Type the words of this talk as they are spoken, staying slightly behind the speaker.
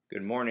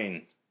Good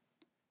morning.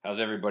 How's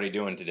everybody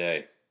doing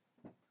today?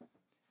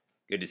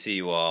 Good to see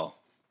you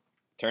all.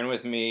 Turn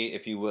with me,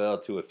 if you will,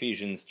 to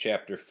Ephesians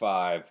chapter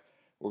 5.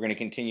 We're going to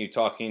continue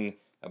talking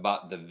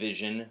about the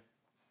vision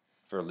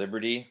for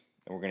liberty,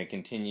 and we're going to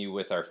continue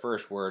with our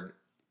first word,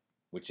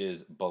 which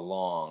is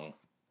belong.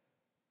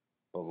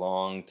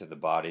 Belong to the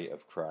body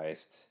of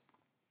Christ.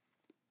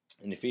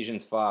 In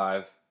Ephesians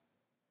 5,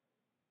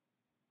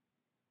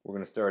 we're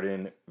going to start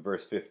in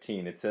verse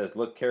 15. It says,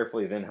 "Look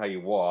carefully then how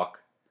you walk,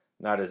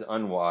 not as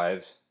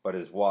unwise, but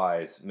as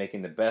wise,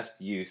 making the best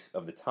use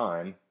of the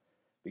time,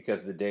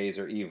 because the days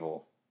are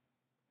evil.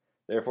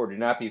 Therefore do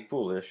not be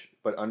foolish,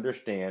 but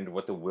understand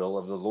what the will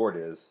of the Lord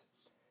is.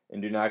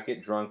 And do not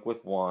get drunk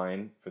with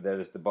wine, for that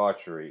is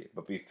debauchery,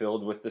 but be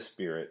filled with the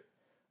Spirit,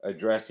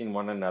 addressing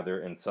one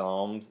another in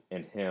psalms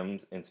and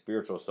hymns and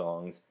spiritual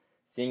songs,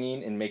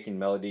 singing and making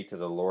melody to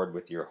the Lord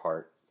with your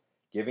heart,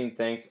 giving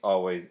thanks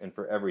always and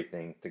for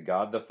everything to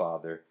God the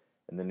Father,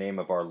 in the name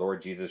of our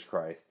Lord Jesus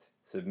Christ,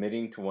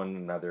 submitting to one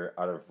another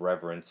out of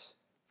reverence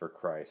for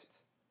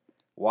Christ.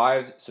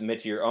 Wives, submit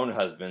to your own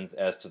husbands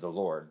as to the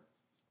Lord.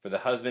 For the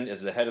husband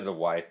is the head of the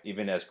wife,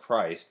 even as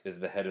Christ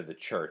is the head of the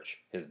church,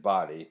 his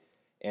body,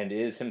 and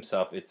is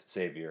himself its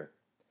Savior.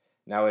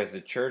 Now as the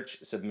church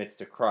submits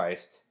to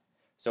Christ,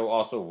 so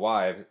also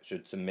wives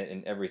should submit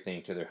in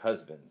everything to their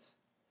husbands.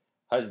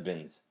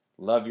 Husbands,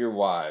 love your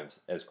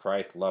wives, as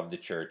Christ loved the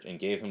church and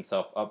gave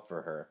himself up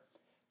for her,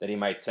 that he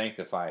might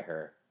sanctify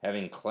her,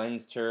 having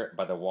cleansed her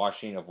by the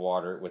washing of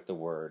water with the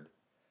word,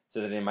 so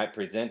that he might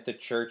present the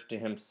church to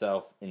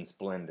himself in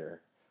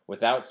splendor,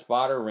 without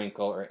spot or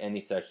wrinkle or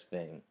any such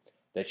thing,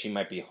 that she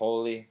might be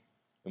holy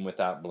and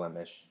without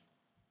blemish.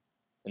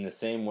 In the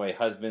same way,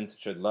 husbands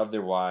should love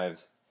their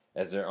wives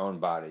as their own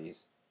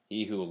bodies.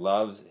 He who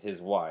loves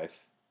his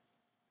wife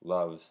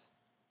loves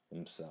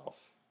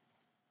himself."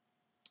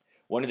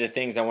 One of the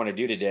things I want to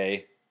do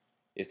today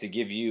is to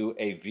give you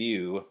a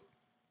view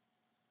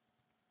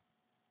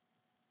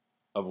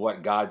of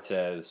what God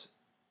says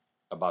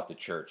about the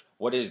church.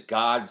 What does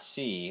God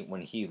see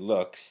when he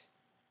looks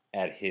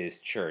at his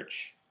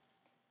church?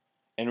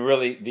 And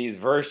really, these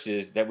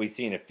verses that we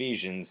see in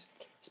Ephesians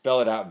spell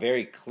it out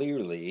very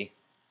clearly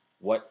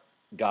what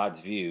God's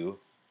view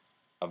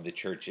of the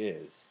church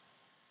is.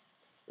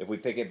 If we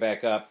pick it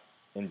back up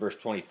in verse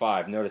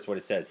 25, notice what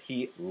it says.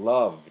 He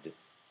loved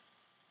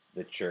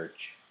the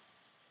church.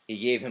 He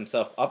gave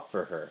himself up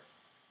for her.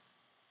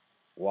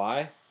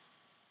 Why?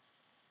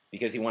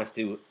 Because he wants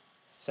to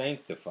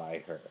sanctify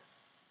her.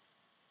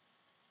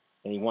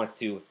 And he wants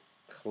to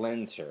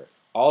cleanse her.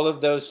 All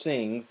of those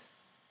things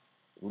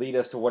lead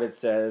us to what it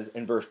says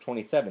in verse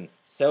 27.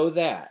 So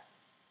that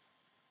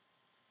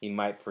he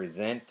might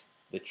present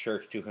the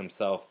church to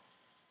himself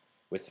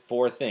with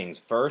four things.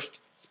 First,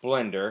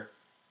 splendor.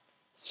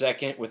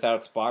 Second,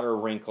 without spot or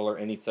wrinkle or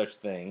any such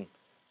thing.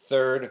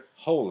 Third,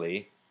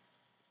 holy.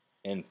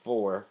 And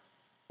four,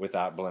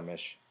 without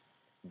blemish.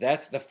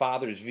 That's the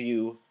Father's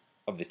view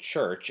of the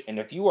church. And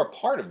if you are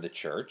part of the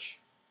church,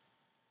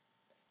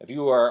 if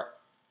you are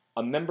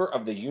a member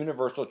of the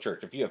universal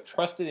church, if you have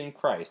trusted in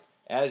Christ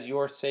as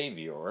your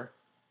Savior,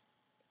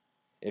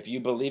 if you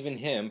believe in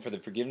him for the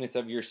forgiveness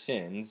of your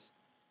sins,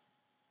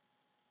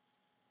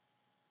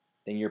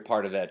 then you're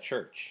part of that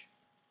church.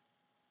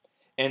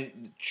 And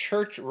the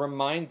church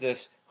reminds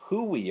us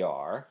who we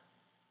are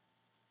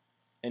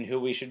and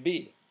who we should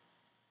be.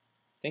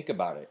 Think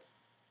about it.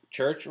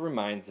 Church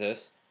reminds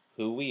us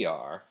who we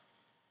are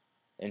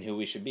and who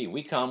we should be.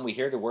 We come, we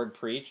hear the word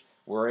preached,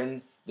 we're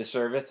in the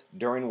service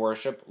during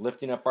worship,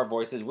 lifting up our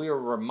voices. We are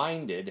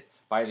reminded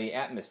by the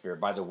atmosphere,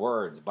 by the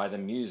words, by the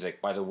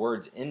music, by the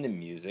words in the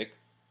music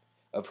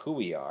of who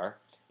we are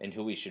and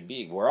who we should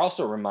be. We're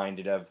also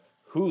reminded of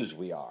whose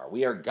we are.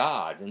 We are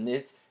God's, and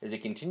this is a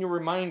continual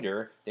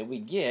reminder that we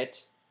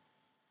get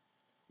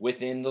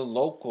within the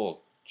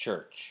local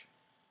church.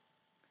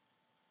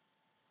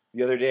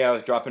 The other day I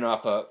was dropping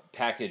off a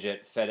package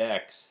at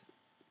FedEx,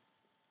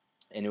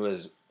 and it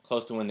was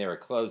close to when they were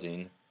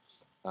closing,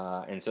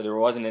 and so there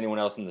wasn't anyone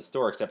else in the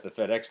store except the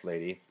FedEx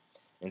lady,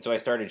 and so I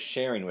started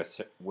sharing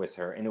with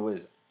her, and it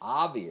was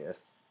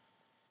obvious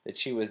that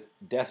she was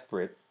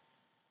desperate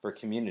for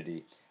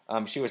community.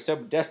 She was so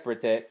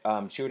desperate that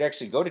she would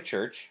actually go to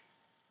church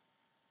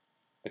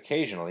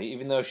occasionally,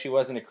 even though she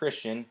wasn't a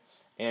Christian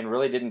and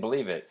really didn't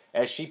believe it.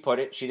 As she put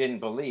it, she didn't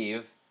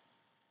believe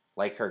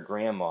like her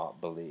grandma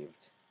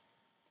believed.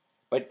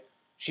 But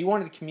she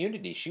wanted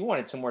community. She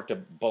wanted somewhere to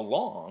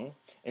belong.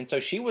 And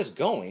so she was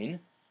going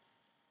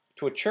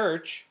to a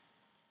church,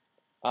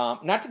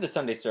 not to the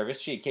Sunday service.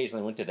 She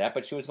occasionally went to that,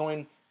 but she was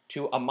going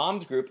to a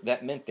mom's group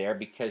that met there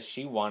because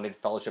she wanted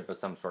fellowship of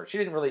some sort. She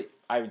didn't really,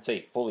 I would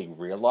say, fully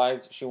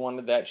realize she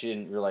wanted that. She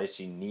didn't realize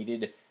she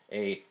needed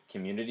a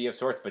community of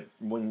sorts. But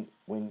when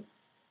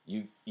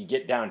you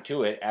get down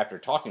to it, after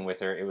talking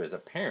with her, it was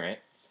apparent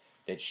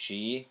that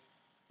she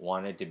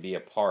wanted to be a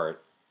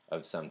part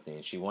of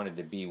something. She wanted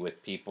to be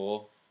with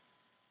people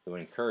who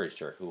encouraged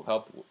her, who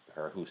helped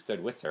her, who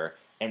stood with her.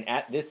 And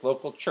at this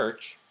local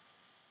church,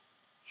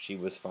 she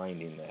was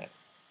finding that.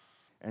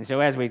 And so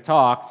as we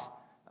talked,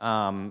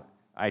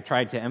 I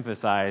tried to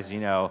emphasize,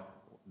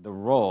 the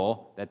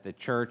role that the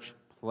church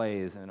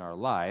plays in our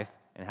life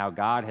and how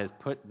God has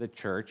put the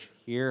church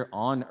here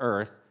on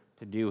earth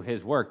to do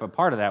his work. But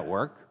part of that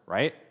work,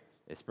 right,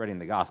 is spreading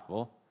the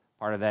gospel.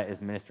 Part of that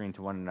is ministering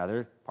to one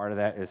another. Part of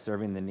that is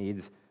serving the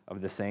needs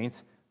of the saints.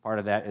 Part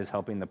of that is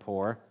helping the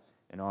poor,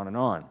 and on and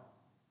on.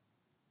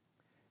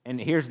 And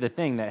here's the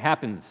thing that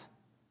happens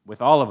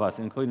with all of us,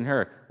 including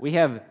her. We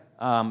have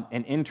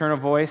an internal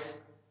voice,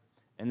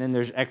 and then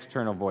there's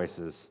external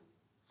voices.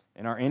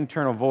 And our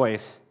internal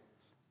voice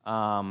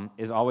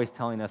is always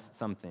telling us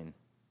something.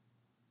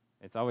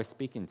 It's always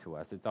speaking to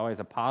us. It's always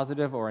a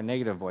positive or a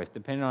negative voice,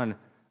 depending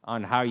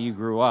on how you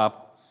grew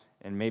up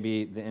and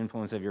maybe the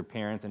influence of your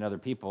parents and other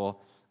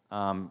people.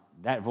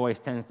 That voice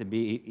tends to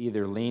be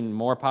either lean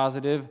more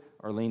positive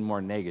or lean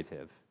more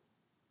negative.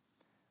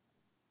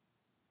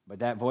 But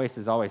that voice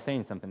is always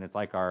saying something. It's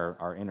like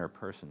our inner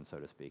person, so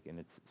to speak, and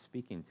it's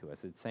speaking to us.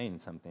 It's saying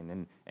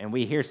something, and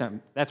we hear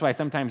something. That's why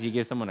sometimes you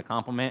give someone a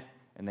compliment,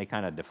 and they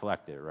kind of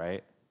deflect it,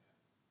 right?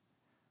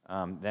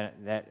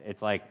 That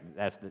it's like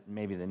that's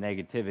maybe the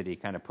negativity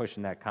kind of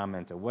pushing that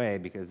comment away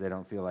because they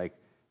don't feel like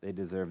they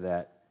deserve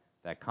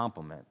that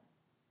compliment.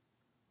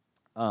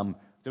 So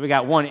we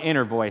got one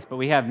inner voice, but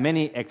we have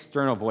many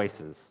external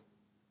voices,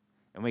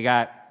 and we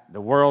got the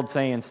world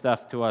saying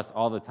stuff to us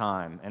all the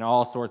time in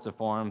all sorts of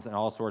forms and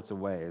all sorts of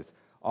ways.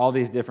 All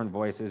these different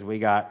voices. We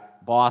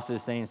got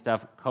bosses saying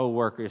stuff,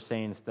 co-workers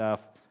saying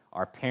stuff,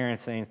 our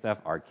parents saying stuff,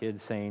 our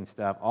kids saying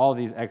stuff, all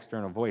these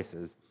external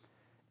voices.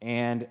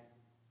 And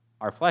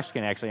our flesh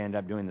can actually end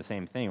up doing the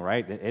same thing,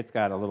 right? It's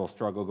got a little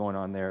struggle going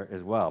on there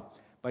as well.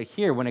 But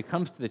here, when it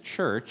comes to the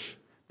church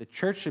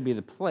should be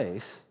the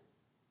place,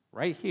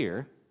 right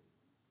here,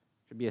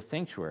 should be a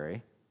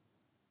sanctuary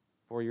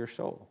for your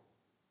soul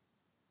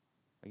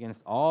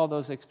against all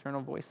those external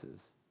voices.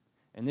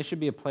 And this should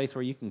be a place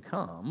where you can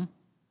come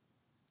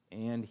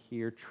and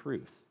hear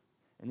truth.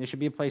 And this should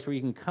be a place where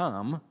you can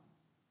come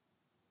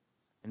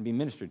and be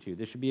ministered to.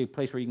 This should be a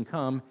place where you can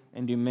come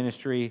and do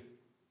ministry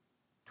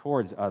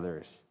towards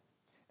others.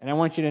 And I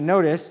want you to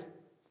notice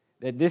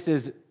that this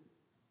is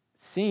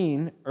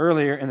seen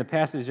earlier in the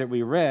passage that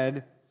we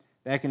read,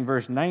 back in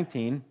verse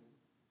 19.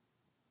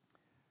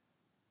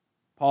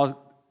 Paul's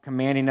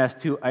commanding us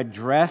to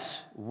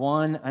address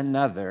one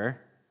another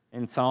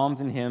in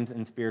psalms and hymns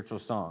and spiritual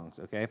songs,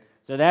 okay?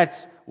 So that's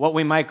what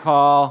we might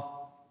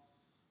call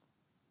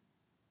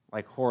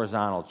like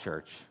horizontal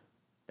church.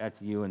 That's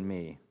you and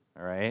me,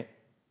 all right?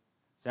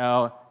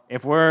 So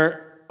if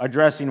we're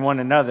addressing one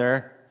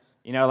another,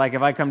 like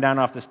if I come down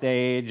off the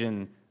stage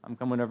and I'm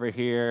coming over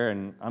here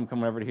and I'm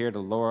coming over here to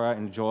Laura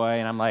and Joy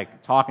and I'm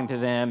like talking to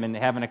them and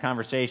having a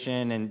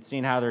conversation and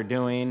seeing how they're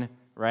doing,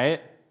 right?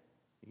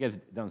 You guys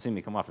don't see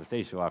me come off the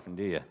stage so often,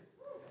 do you?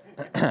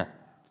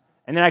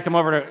 And then I come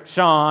over to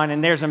Sean,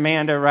 and there's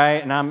Amanda,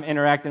 right? And I'm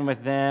interacting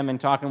with them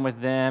and talking with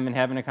them and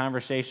having a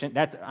conversation.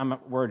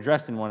 We're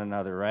addressing one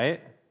another,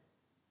 right?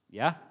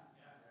 Yeah?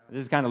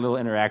 This is kind of a little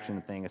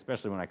interaction thing,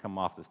 especially when I come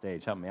off the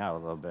stage. Help me out a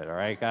little bit, all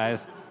right, guys?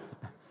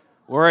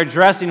 We're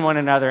addressing one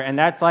another, and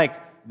that's like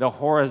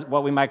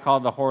what we might call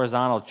the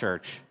horizontal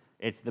church.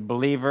 It's the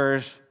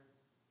believers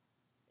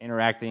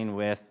interacting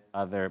with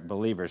other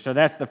believers. So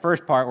that's the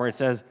first part where it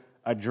says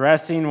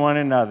addressing one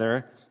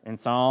another in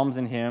psalms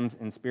and hymns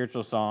and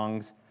spiritual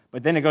songs.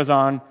 But then it goes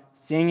on,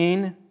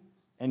 singing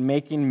and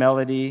making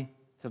melody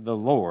to the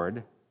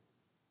Lord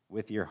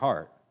with your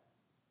heart.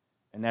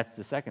 And that's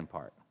the second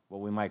part,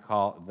 what we might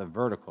call the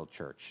vertical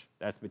church.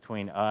 That's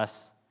between us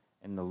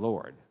and the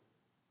Lord,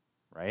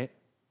 right?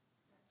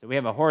 So we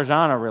have a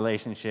horizontal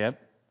relationship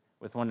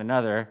with one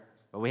another,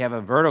 but we have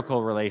a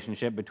vertical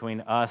relationship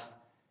between us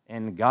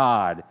and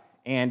God.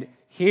 And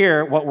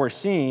here, what we're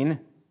seeing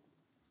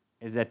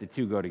is that the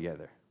two go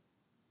together.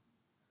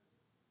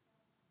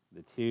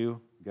 The two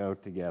go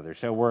together.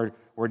 So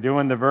we're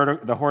doing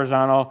the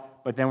horizontal,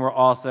 but then we're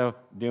also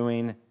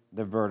doing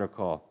the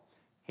vertical.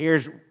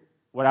 Here's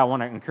what I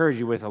want to encourage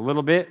you with a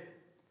little bit,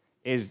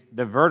 is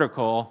the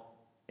vertical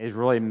is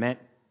really meant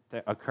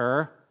to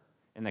occur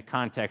in the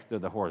context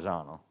of the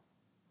horizontal.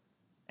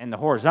 And the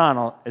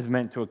horizontal is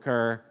meant to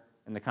occur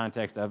in the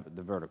context of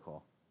the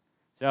vertical.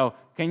 So,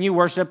 can you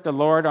worship the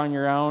Lord on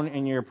your own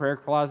in your prayer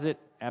closet?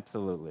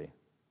 Absolutely.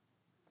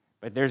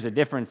 But there's a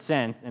different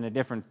sense and a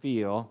different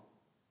feel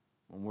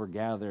when we're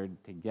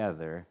gathered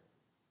together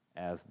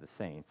as the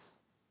saints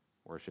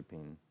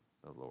worshiping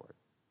the Lord.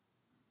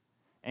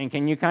 And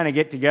can you kind of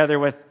get together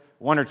with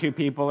one or two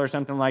people or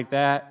something like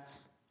that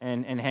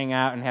and hang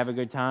out and have a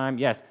good time?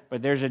 Yes,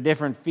 but there's a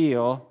different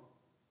feel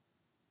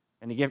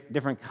and a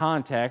different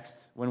context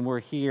when we're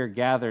here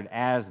gathered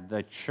as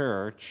the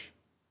church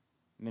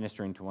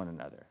ministering to one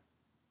another.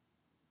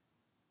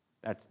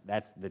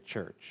 That's the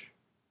church.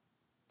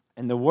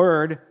 And the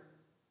Word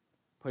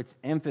puts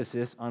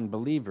emphasis on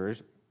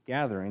believers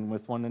gathering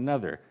with one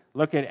another.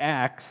 Look at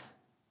Acts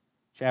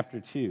chapter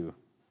 2.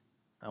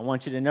 I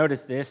want you to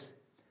notice this.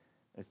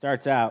 It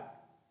starts out,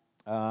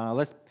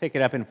 let's pick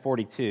it up in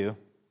 42.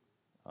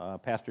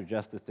 Pastor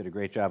Justice did a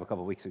great job a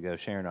couple weeks ago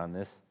sharing on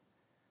this.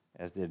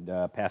 as did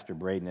Pastor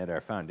Braden at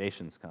our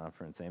Foundations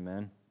Conference.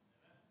 Amen.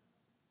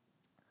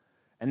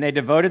 And they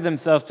devoted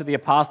themselves to the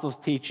apostles'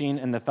 teaching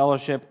and the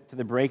fellowship, to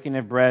the breaking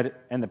of bread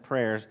and the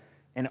prayers,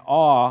 and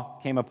awe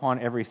came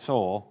upon every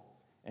soul,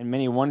 and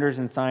many wonders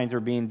and signs were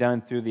being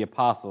done through the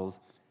apostles,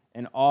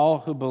 and all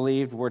who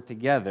believed were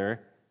together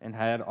and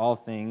had all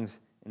things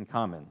in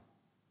common.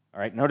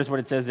 All right, notice what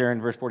it says there in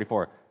verse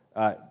 44.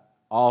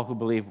 All who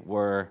believed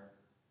were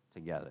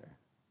together.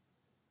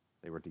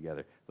 They were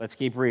together. Let's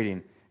keep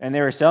reading. And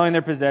they were selling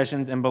their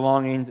possessions and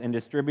belongings and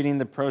distributing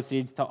the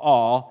proceeds to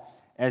all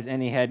as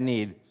any had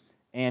need.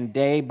 And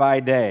day by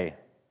day,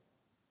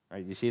 all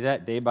right, you see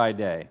that? Day by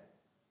day.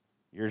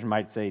 Yours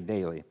might say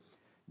daily.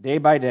 Day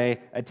by day,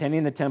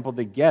 attending the temple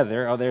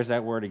together, oh, there's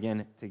that word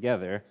again,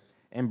 together,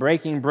 and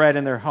breaking bread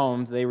in their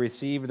homes, they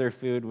received their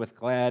food with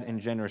glad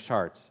and generous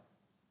hearts,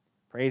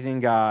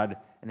 praising God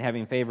and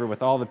having favor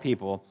with all the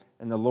people.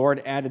 And the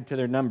Lord added to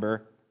their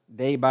number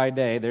day by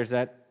day, there's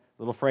that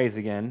little phrase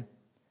again,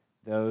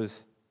 those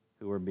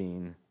who were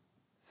being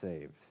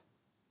saved.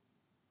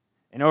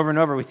 And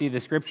over we see the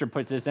Scripture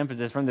puts this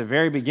emphasis from the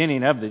very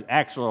beginning of the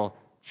actual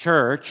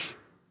church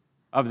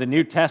of the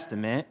New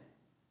Testament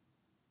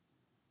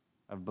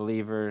of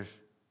believers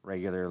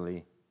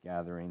regularly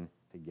gathering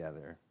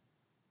together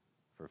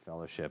for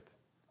fellowship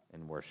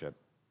and worship.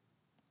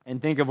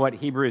 And think of what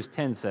Hebrews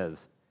 10 says,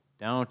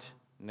 don't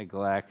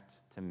neglect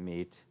to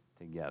meet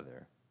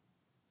together.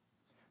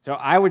 So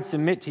I would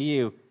submit to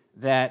you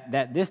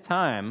that this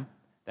time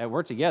that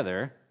we're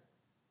together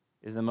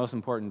is the most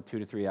important 2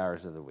 to 3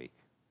 hours of the week.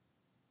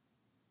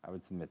 I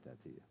would submit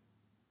that to you.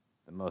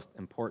 The most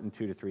important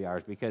 2 to 3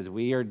 hours, because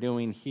we are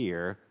doing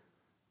here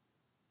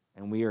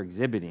and we are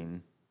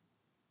exhibiting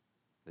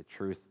the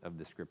truth of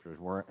the Scriptures.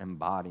 We're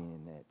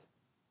embodying it.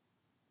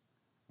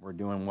 We're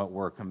doing what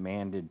we're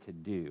commanded to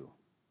do.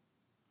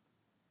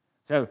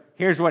 So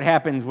here's what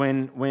happens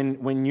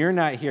when you're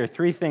not here.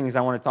 3 things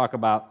I want to talk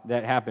about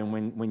that happen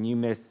when you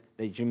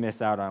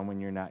miss out on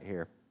when you're not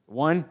here.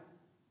 1,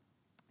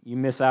 you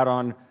miss out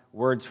on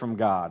words from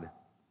God.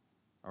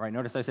 All right,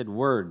 notice I said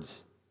words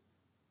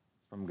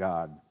from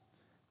God.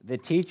 The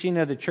teaching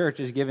of the church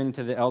is given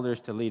to the elders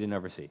to lead and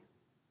oversee.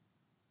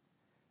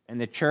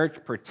 And the church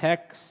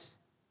protects,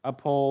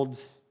 upholds,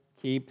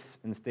 keeps,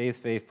 and stays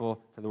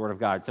faithful to the Word of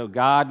God. So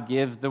God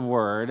gives the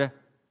Word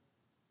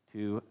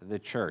to the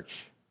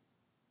church.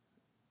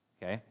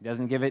 Okay? He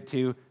doesn't give it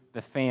to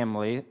the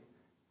family.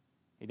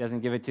 He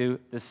doesn't give it to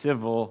the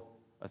civil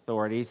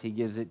authorities. He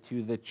gives it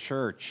to the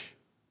church.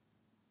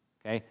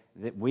 Okay?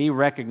 That we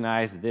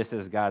recognize this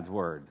as God's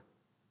Word.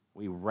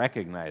 We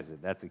recognize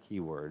it. That's a key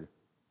word.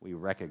 We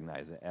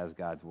recognize it as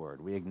God's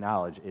Word. We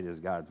acknowledge it is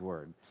God's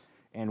Word.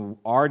 And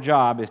our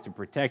job is to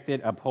protect it,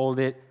 uphold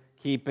it,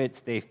 keep it,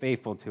 stay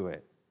faithful to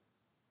it.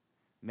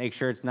 Make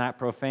sure it's not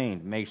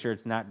profaned. Make sure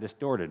it's not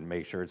distorted.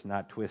 Make sure it's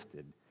not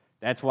twisted.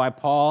 That's why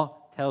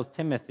Paul tells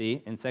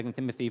Timothy in 2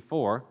 Timothy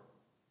 4,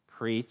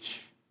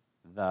 preach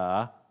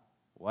the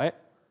what?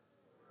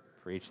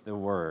 Preach the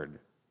Word.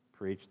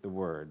 Preach the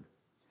Word.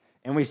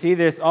 And we see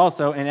this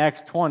also in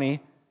Acts 20,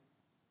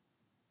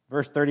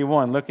 verse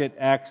 31. Look at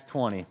Acts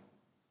 20.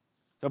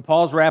 So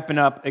Paul's wrapping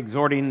up,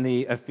 exhorting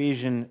the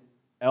Ephesian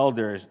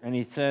elders, and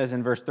he says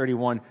in verse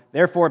 31,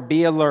 therefore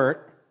be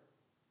alert,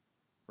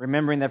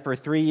 remembering that for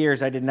 3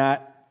 years I did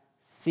not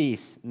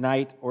cease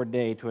night or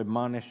day to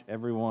admonish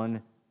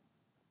everyone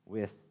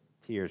with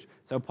tears.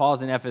 So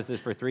Paul's in Ephesus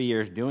for 3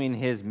 years doing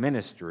his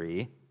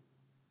ministry,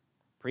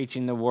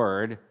 preaching the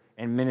Word,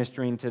 and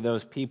ministering to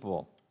those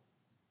people.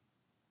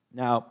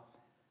 Now,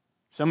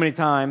 so many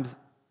times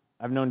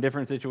I've known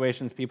different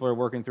situations people are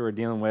working through or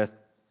dealing with.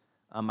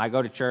 I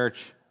go to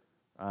church.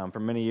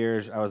 For many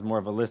years, I was more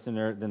of a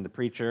listener than the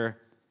preacher,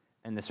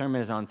 and the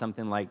sermon is on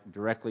something like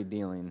directly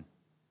dealing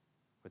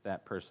with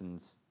that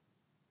person's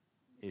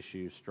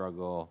issue,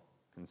 struggle,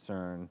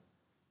 concern.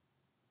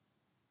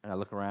 And I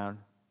look around,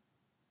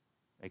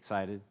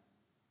 excited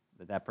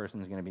that that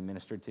person is going to be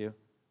ministered to,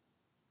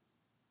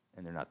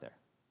 and they're not there.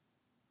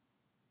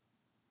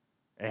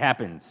 It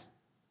happens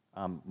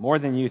more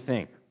than you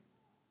think.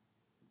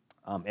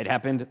 It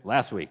happened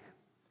last week.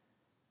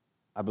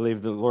 I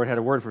believe the Lord had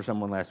a word for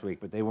someone last week,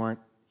 but they weren't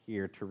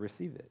here to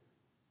receive it.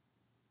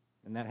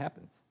 And that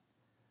happens.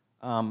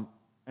 And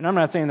I'm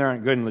not saying there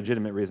aren't good and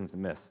legitimate reasons to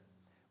miss.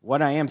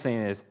 What I am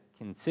saying is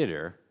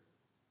consider,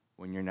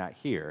 when you're not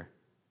here,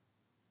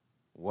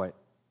 what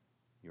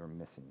you're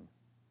missing.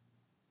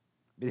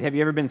 Because have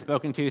you ever been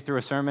spoken to through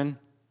a sermon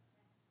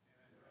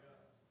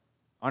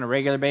on a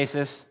regular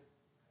basis?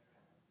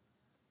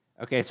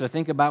 Okay, so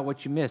think about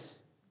what you miss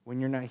when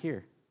you're not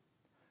here.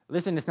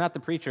 Listen, it's not the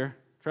preacher.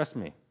 Trust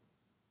me.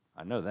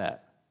 I know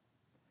that.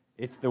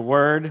 It's the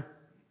Word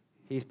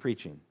he's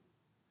preaching.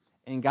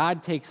 And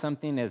God takes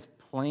something as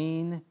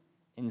plain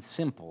and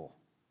simple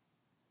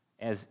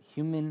as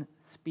human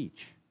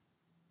speech,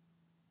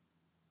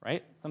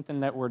 right?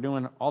 Something that we're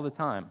doing all the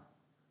time,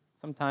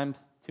 sometimes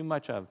too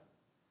much of,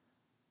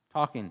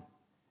 talking.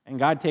 And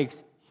God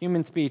takes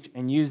human speech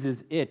and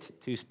uses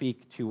it to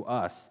speak to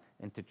us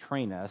and to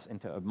train us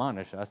and to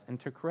admonish us and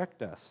to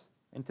correct us.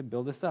 and to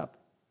build us up.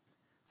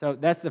 So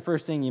that's the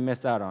first thing you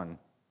miss out on,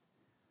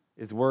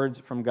 is words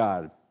from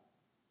God.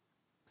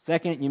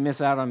 Second, you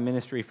miss out on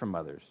ministry from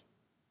others.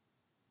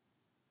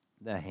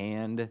 The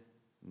hand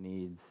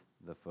needs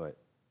the foot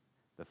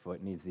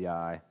needs the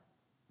eye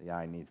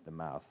needs the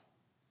mouth.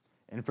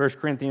 In 1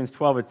 Corinthians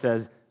 12 it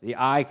says, the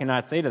eye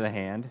cannot say to the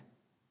hand,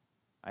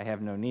 I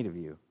have no need of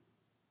you,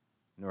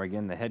 nor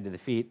again the head to the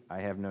feet, I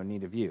have no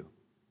need of you.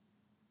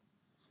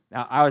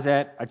 Now, I was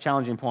at a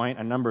challenging point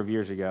a number of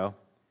years ago,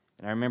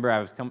 and I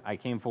remember I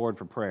came forward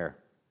for prayer.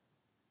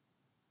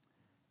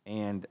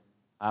 And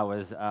I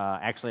was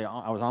I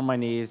was on my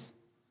knees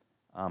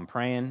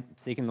praying,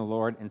 seeking the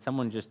Lord, and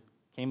someone just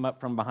came up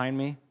from behind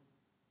me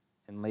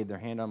and laid their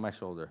hand on my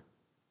shoulder.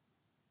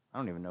 I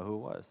don't even know who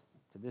it was.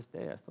 To this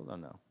day, I still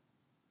don't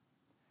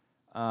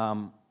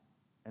know.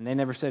 And they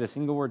never said a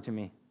single word to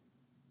me.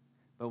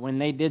 But when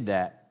they did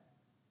that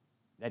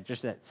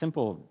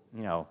simple,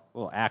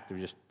 little act of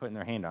just putting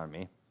their hand on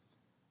me,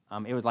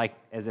 it was like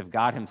as if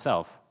God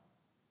himself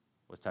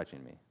was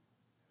touching me.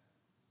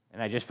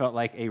 And I just felt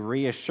like a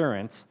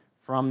reassurance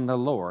from the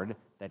Lord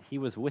that he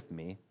was with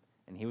me,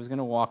 and he was going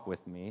to walk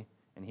with me,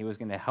 and he was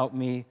going to help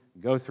me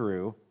go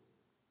through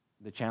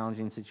the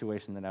challenging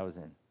situation that I was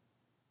in.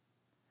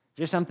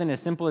 Just something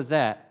as simple as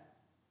that.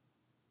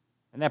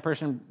 And that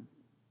person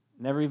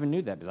never even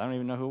knew that, because I don't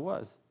even know who it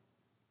was.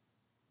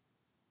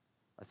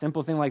 A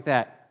simple thing like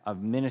that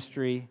of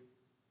ministry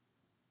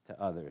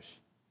to others.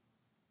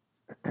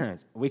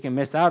 We can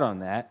miss out on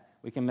that.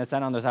 We can miss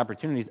out on those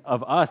opportunities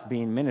of us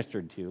being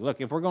ministered to.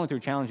 Look, if we're going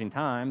through challenging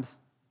times,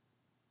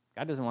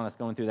 God doesn't want us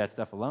going through that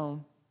stuff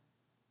alone.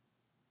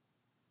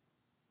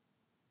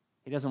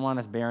 He doesn't want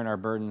us bearing our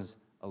burdens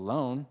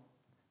alone.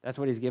 That's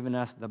what he's given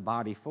us the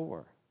body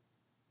for.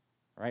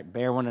 Right?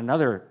 Bear one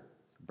another's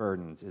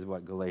burdens is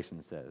what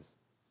Galatians says.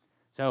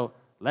 So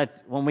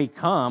when we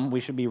come,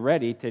 we should be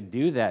ready to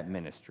do that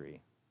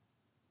ministry.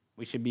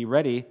 We should be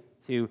ready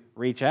to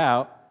reach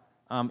out.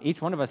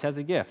 Each one of us has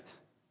a gift.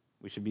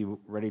 We should be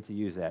ready to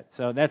use that.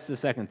 So that's the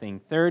second thing.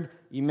 Third,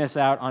 you miss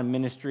out on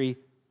ministry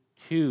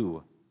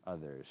to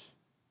others.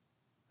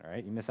 All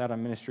right? You miss out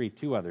on ministry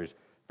to others.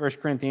 1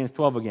 Corinthians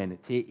 12 again.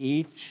 To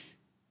each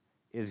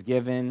is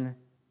given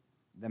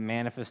the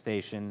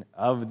manifestation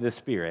of the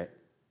Spirit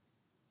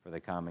for the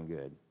common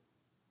good.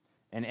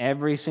 And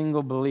every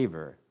single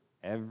believer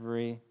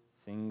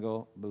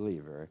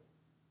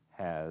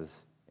has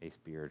a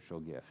spiritual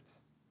gift.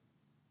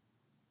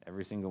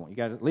 Every single one. You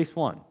got at least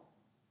one.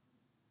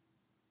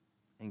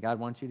 And God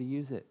wants you to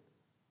use it.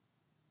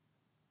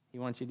 He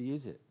wants you to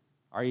use it.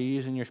 Are you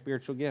using your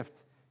spiritual gift?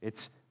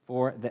 It's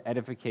for the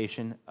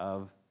edification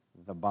of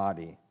the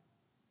body.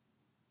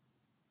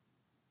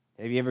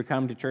 Have you ever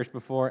come to church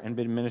before and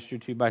been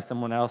ministered to by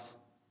someone else?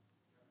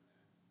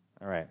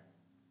 All right.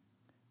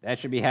 That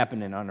should be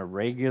happening on a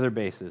regular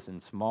basis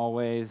in small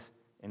ways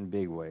and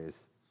big ways.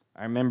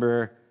 I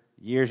remember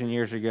years and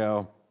years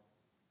ago,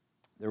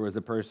 there was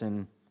a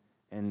person,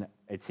 and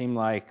it seemed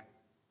like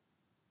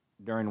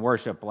during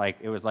worship,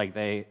 it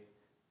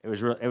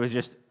was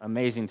just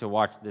amazing to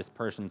watch this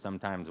person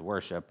sometimes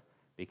worship,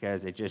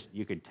 because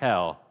you could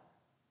tell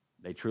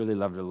they truly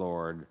loved the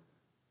Lord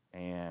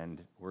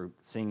and were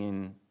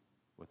singing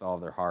with all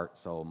their heart,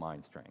 soul,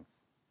 mind, strength.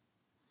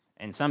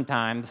 And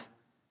sometimes,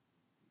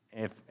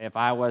 if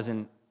I was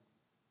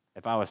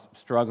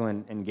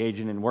struggling,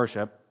 engaging in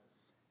worship,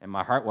 and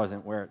my heart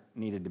wasn't where it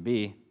needed to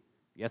be,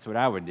 guess what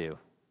I would do?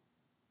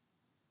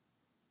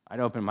 I'd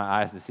open my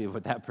eyes to see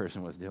what that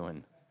person was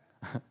doing.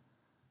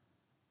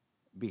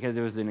 Because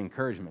it was an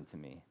encouragement to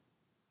me.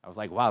 I was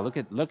like, wow, look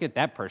at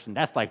that person.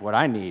 That's like what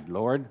I need,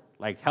 Lord.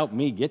 Help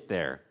me get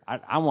there.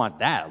 I want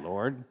that,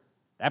 Lord.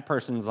 That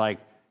person's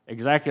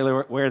exactly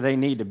where they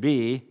need to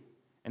be,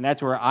 and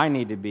that's where I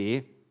need to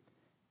be.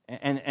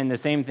 And the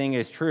same thing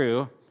is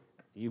true.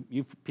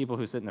 You people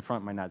who sit in the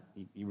front might not,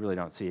 you really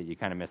don't see it. You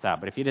kind of miss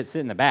out. But if you sit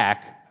in the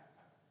back,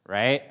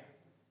 right,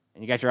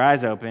 and you got your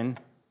eyes open,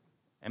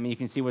 you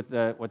can see what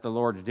the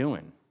Lord's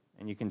doing.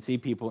 And you can see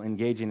people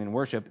engaging in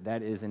worship.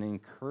 That is an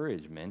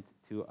encouragement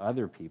to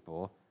other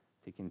people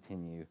to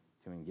continue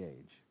to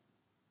engage.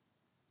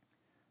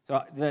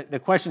 So the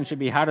question should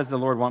be, how does the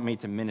Lord want me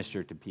to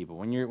minister to people?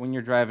 When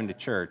you're driving to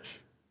church,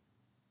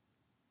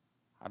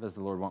 how does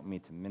the Lord want me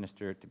to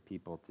minister to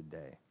people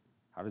today?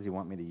 How does he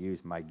want me to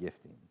use my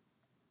gifting?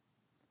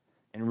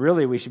 And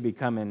really, we should be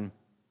coming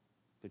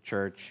to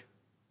church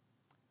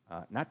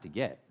not to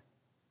get,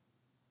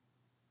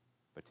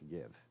 but to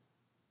give.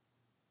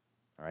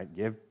 All right,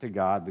 give to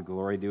God the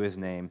glory due his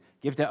name.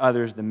 Give to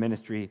others the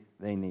ministry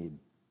they need.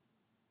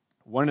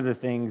 One of the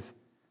things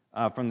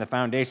from the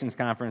Foundations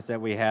Conference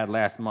that we had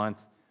last month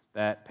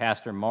that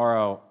Pastor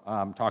Morrow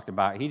talked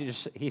about,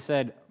 he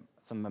said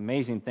some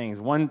amazing things.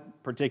 One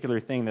particular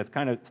thing that's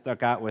kind of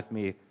stuck out with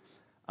me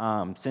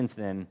since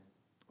then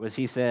was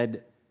he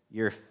said,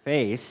 your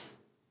face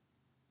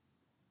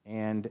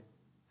and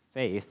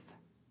faith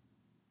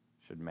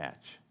should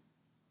match.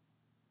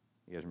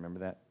 You guys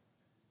remember that?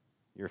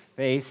 Your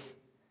face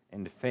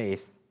and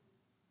faith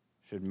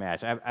should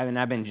match.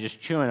 I've been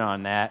just chewing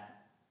on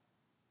that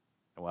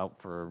Well,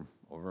 for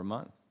over a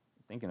month,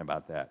 thinking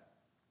about that.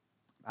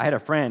 I had a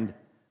friend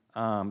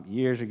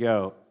years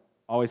ago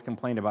always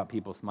complained about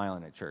people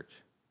smiling at church.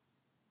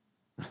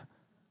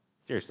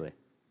 Seriously.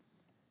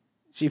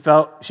 She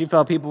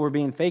felt people were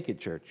being fake at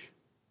church.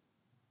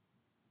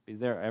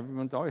 Because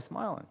everyone's always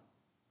smiling.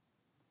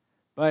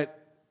 But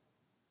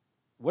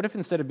what if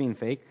instead of being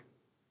fake,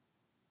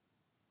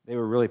 they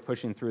were really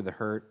pushing through the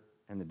hurt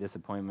and the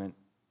disappointment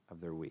of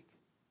their week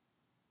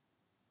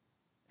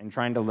and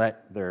trying to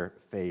let their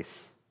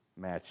face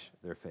match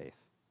their faith?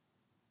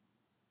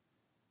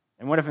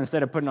 And what if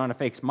instead of putting on a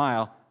fake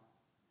smile,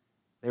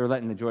 they were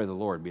letting the joy of the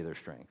Lord be their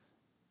strength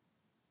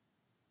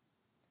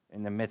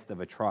in the midst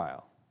of a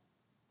trial?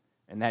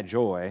 And that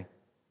joy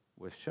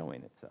was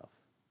showing itself.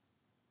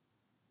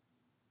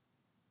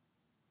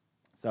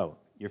 So,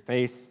 your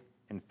face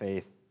and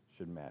faith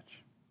should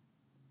match.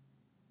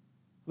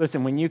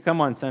 Listen, when you come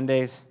on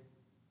Sundays,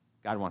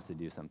 God wants to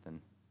do something.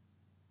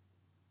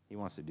 He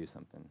wants to do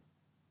something.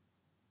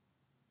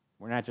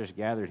 We're not just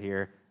gathered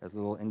here as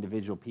little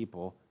individual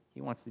people.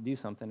 He wants to do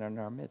something in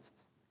our midst.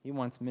 He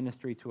wants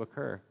ministry to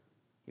occur.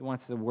 He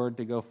wants the word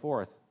to go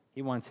forth.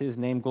 He wants his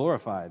name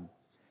glorified.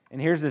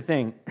 And here's the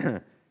thing.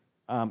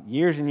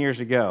 Years and years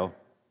ago,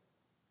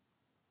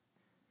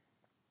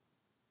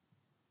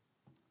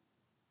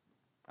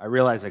 I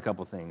realized a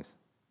couple things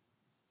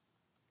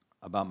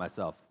about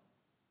myself.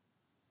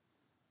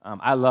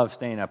 I love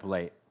staying up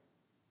late.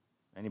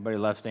 Anybody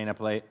love staying up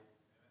late?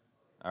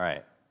 All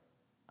right.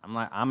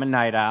 I'm a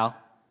night owl.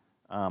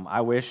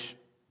 I wish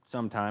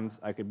sometimes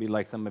I could be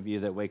like some of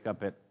you that wake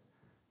up at,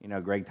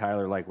 Greg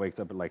Tyler wakes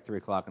up at 3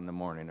 o'clock in the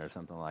morning or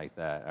something like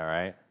that. All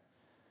right.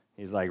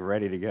 He's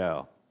ready to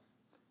go.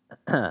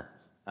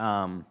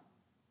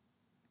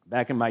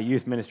 Back in my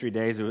youth ministry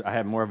days, I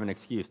had more of an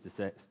excuse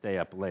to stay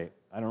up late.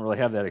 I don't really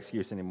have that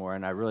excuse anymore,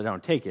 and I really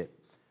don't take it.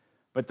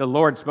 But the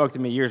Lord spoke to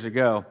me years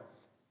ago,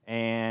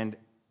 and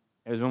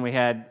it was when we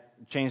had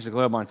Change the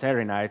Globe on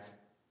Saturday nights,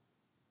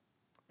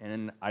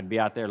 and I'd be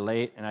out there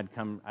late, and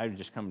I'd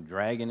just come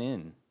dragging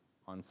in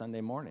on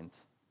Sunday mornings,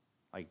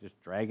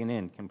 just dragging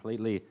in,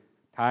 completely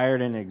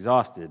tired and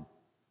exhausted.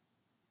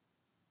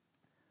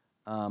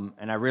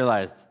 And I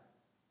realized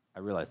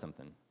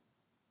something.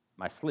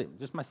 My sleep,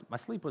 my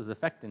sleep was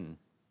affecting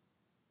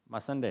my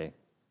Sunday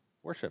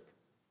worship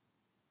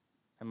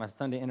and my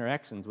Sunday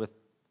interactions with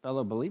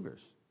fellow believers.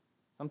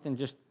 Something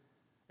just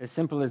as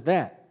simple as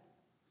that.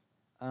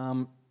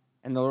 And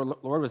the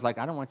Lord was like,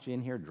 I don't want you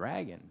in here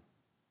dragging.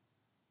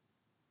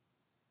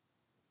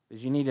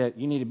 Because you need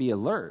to be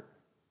alert.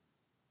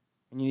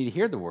 And you need to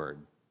hear the word.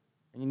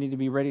 And you need to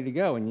be ready to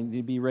go. And you need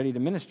to be ready to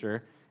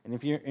minister. And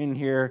if you're in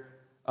here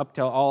up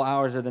till all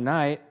hours of the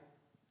night,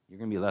 you're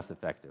going to be less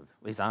effective.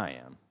 At least I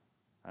am.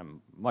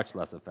 I'm much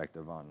less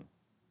effective on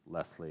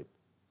less sleep.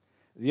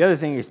 The other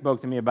thing he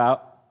spoke to me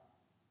about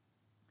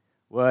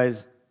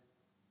was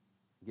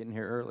getting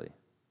here early.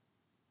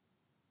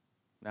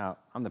 Now,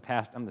 I'm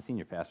the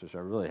senior pastor, so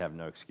I really have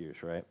no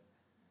excuse, right?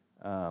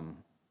 But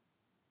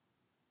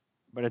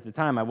at the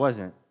time, I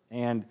wasn't.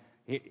 And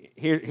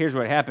here's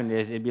what happened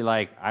is it'd be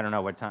I don't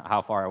know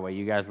how far away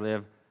you guys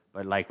live,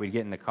 but we'd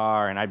get in the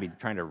car, and I'd be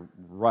trying to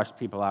rush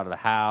people out of the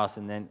house,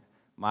 and then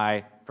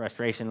my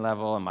frustration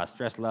level and my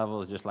stress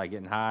level is just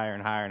getting higher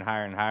and higher and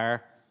higher and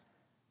higher.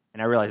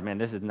 And I realized, man,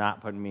 this is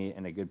not putting me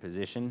in a good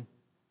position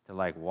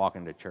to walk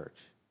into church.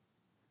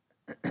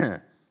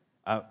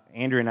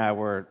 Andrew and I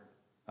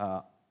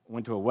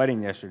went to a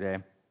wedding yesterday,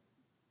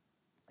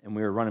 and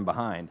we were running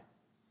behind.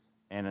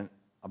 And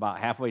about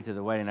halfway to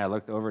the wedding, I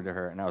looked over to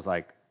her, and I was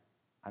like,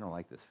 I don't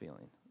like this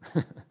feeling.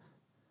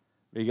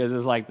 Because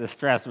it's the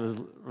stress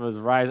was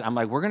rising. I'm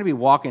we're going to be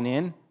walking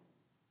in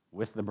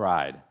with the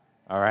bride.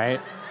 All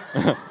right?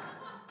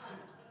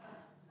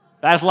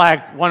 That's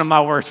one of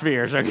my worst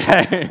fears,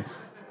 okay?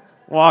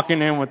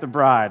 Walking in with the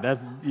bride.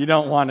 You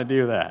don't want to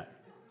do that.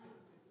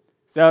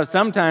 So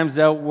sometimes,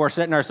 though, we're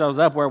setting ourselves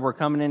up where we're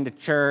coming into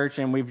church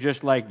and we've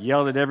just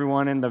yelled at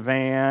everyone in the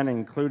van,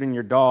 including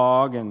your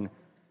dog, and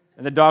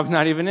the dog's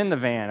not even in the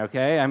van,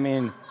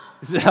 okay?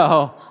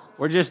 So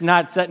we're just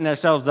not setting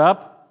ourselves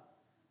up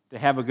to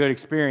have a good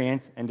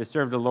experience and to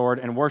serve the Lord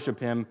and worship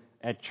Him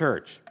at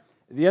church.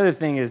 The other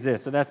thing is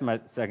this, so that's my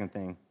second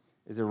thing,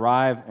 is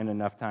arrive in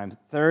enough time.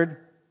 Third,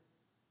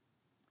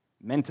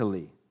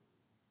 mentally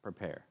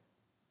prepare.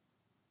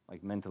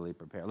 Mentally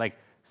prepare.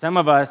 Some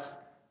of us,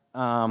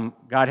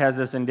 God has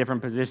us in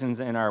different positions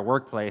in our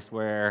workplace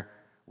where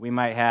we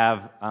might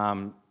have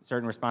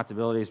certain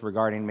responsibilities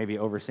regarding maybe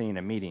overseeing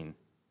a meeting.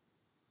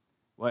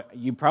 Well,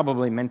 you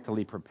probably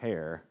mentally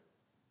prepare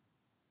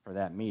for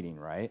that meeting,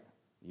 right?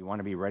 You want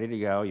to be ready to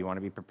go. You want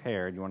to be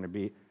prepared.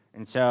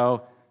 And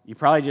so you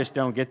probably just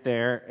don't get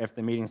there if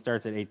the meeting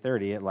starts at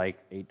 8:30 at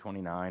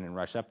 8:29 and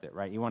rush up there,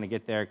 right? You want to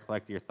get there,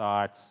 collect your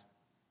thoughts,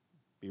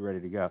 be ready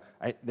to go.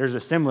 There's a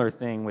similar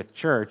thing with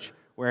church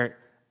where,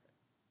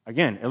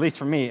 again, at least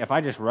for me, if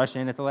I just rush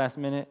in at the last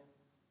minute,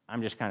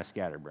 I'm just kind of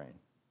scatterbrained.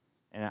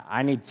 And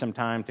I need some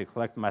time to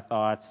collect my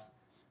thoughts.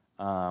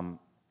 And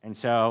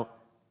so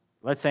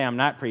let's say I'm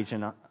not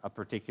preaching a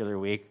particular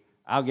week.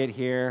 I'll get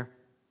here,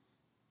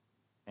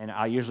 and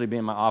I'll usually be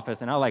in my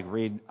office, and I'll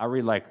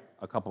read like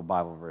a couple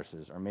Bible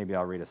verses, or maybe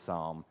I'll read a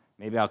psalm.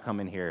 Maybe I'll come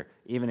in here,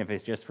 even if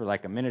it's just for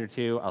like a minute or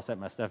two. I'll set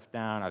my stuff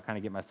down. I'll kind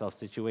of get myself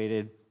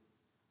situated,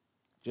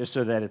 just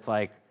so that it's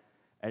like,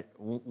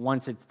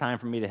 once it's time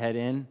for me to head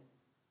in,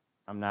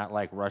 I'm not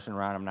like rushing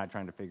around. I'm not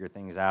trying to figure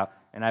things out.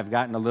 And I've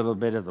gotten a little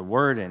bit of the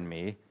Word in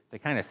me to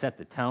kind of set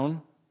the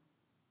tone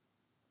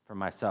for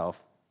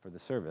myself for the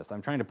service.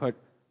 I'm trying to put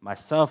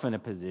myself in a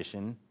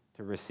position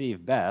to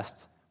receive best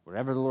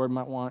whatever the Lord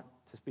might want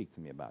to speak to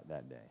me about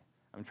that day.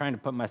 I'm trying to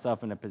put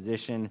myself in a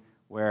position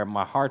where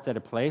my heart's at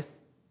a place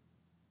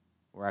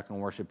where I can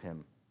worship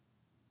Him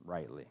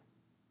rightly.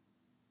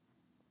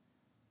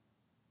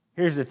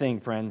 Here's the thing,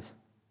 friends.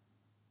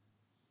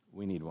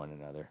 We need one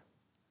another.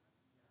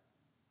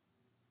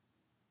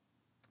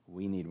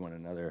 We need one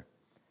another.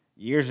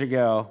 Years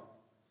ago,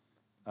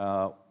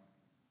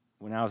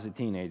 when I was a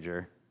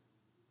teenager,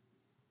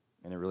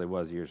 and it really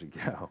was years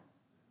ago,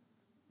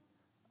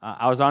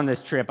 I was on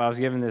this trip. I was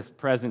given this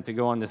present to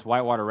go on this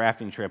whitewater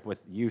rafting trip with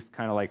youth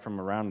kind of like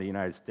from around the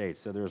United States.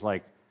 So there was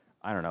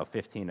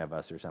 15 of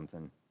us or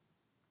something.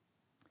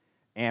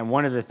 And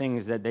one of the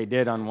things that they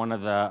did on one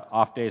of the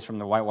off days from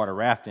the whitewater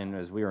rafting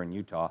was we were in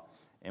Utah,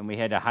 and we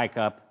had to hike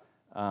up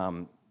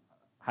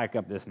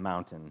this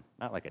mountain.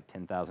 Not like a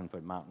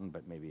 10,000-foot mountain,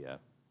 but maybe a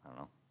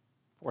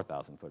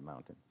 4,000-foot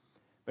mountain.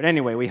 But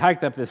anyway, we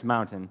hiked up this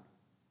mountain,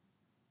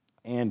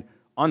 and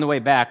on the way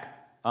back,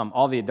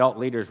 all the adult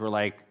leaders were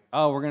like,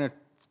 "Oh, we're going to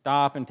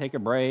stop and take a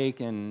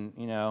break and,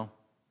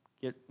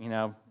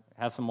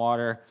 have some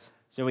water."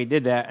 So we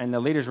did that, and the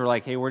leaders were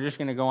like, "Hey, we're just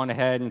going to go on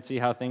ahead and see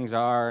how things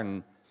are,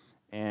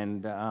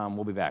 and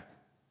we'll be back."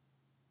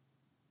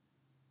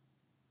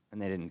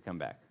 And they didn't come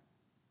back.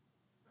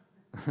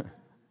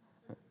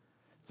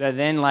 So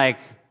then,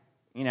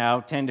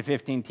 10 to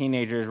 15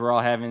 teenagers were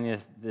all having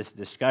this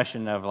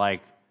discussion of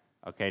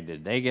okay,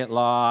 did they get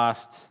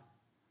lost?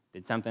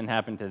 Did something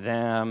happen to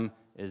them?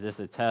 Is this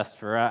a test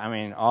for us? I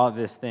mean, all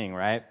this thing,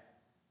 right?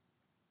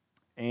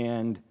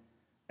 And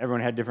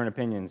everyone had different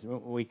opinions.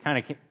 We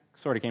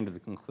sort of came to the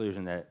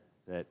conclusion that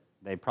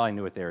they probably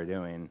knew what they were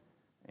doing,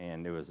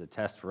 and it was a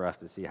test for us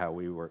to see how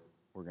we were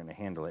going to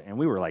handle it. And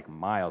we were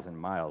miles and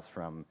miles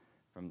from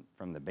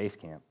the base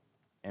camp,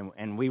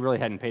 and we really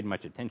hadn't paid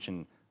much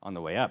attention on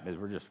the way up, as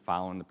we're just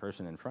following the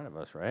person in front of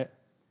us, right?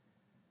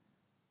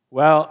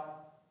 Well,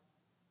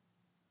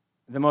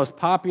 the most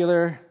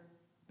popular,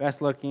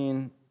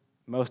 best-looking,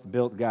 most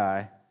built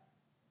guy,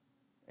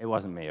 it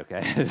wasn't me,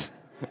 okay?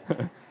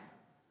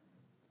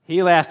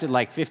 He lasted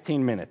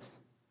 15 minutes.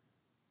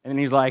 And then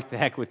he's like, "The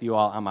heck with you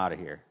all, I'm out of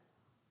here."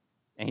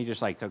 And he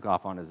just took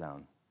off on his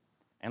own.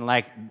 And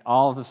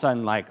all of a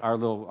sudden, our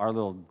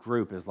little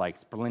group is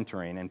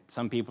splintering, and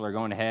some people are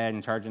going ahead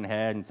and charging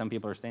ahead, and some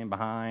people are staying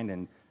behind,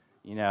 and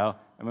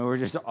we're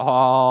just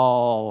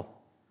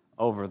all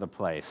over the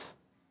place.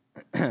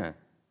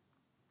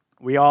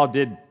 We all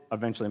did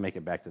eventually make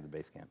it back to the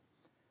base camp.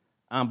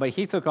 But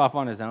he took off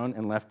on his own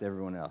and left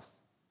everyone else.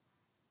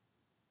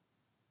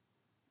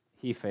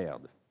 He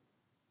failed.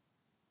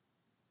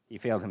 He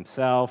failed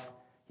himself.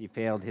 He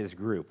failed his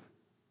group.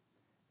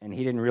 And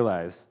he didn't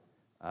realize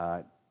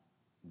that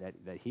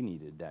he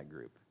needed that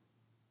group.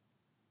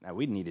 Now,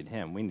 we needed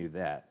him. We knew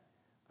that.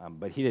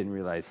 But he didn't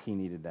realize he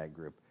needed that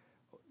group.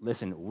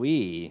 Listen,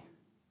 we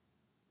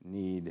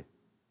need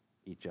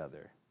each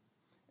other.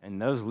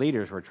 And those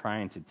leaders were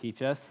trying to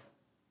teach us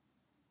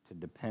to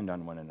depend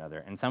on one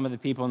another. And some of the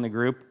people in the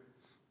group,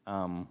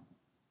 weren't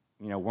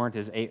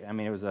as, it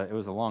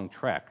was a long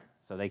trek,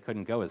 so they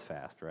couldn't go as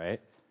fast, right?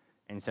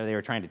 And so they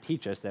were trying to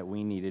teach us that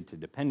we needed to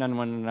depend on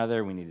one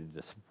another, we needed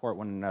to support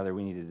one another,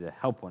 we needed to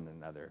help one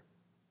another.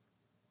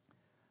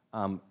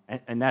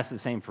 And that's the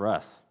same for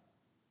us,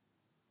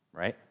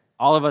 right?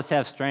 All of us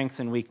have strengths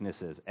and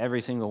weaknesses,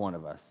 every single one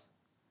of us.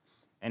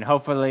 And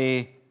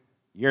hopefully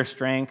your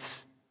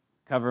strengths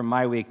cover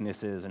my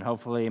weaknesses, and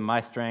hopefully my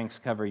strengths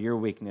cover your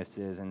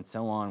weaknesses, and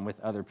so on with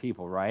other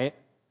people, right?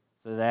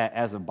 So that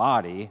as a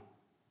body,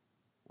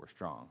 we're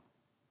strong.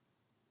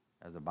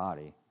 As a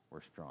body,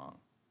 we're strong.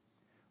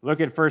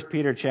 Look at 1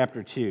 Peter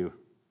chapter 2.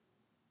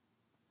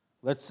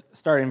 Let's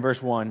start in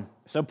verse 1.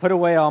 "So put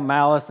away all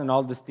malice and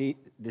all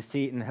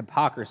deceit and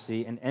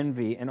hypocrisy and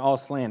envy and all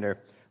slander.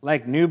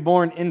 Like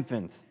newborn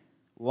infants,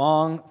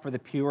 long for the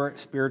pure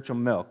spiritual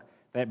milk,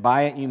 that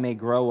by it you may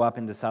grow up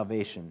into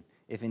salvation,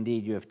 if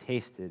indeed you have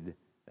tasted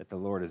that the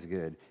Lord is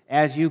good.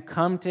 As you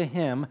come to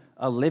Him,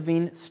 a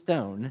living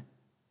stone,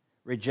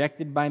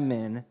 rejected by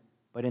men,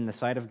 but in the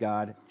sight of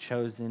God,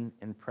 chosen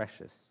and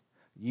precious.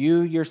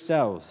 You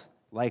yourselves,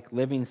 like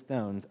living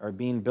stones, are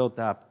being built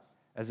up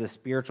as a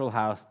spiritual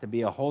house to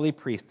be a holy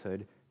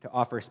priesthood, to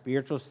offer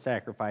spiritual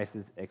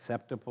sacrifices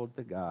acceptable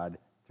to God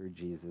through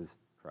Jesus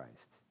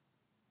Christ."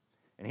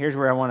 And here's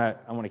where I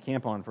want to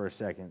camp on for a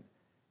second.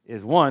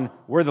 Is one,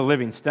 we're the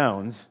living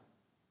stones.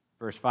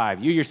 Verse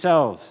 5, you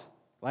yourselves,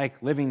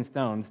 like living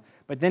stones.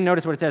 But then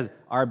notice what it says,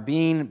 are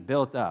being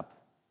built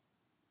up.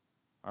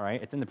 All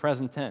right, it's in the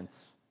present tense,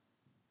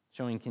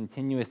 showing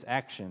continuous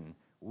action.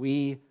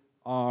 We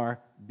are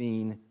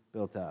being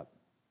built up.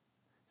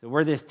 So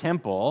we're this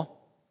temple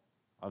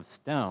of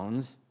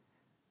stones.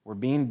 We're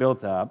being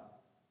built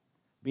up,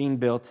 being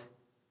built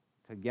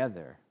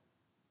together.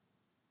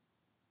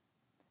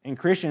 And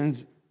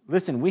Christians,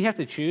 listen, we have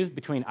to choose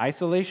between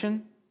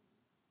isolation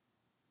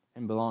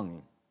and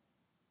belonging.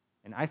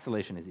 And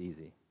isolation is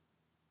easy,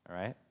 all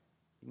right?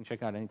 You can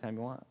check out anytime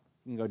you want.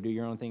 You can go do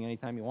your own thing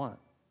anytime you want.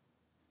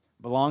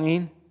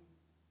 Belonging,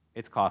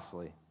 it's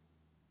costly.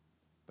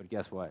 But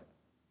guess what?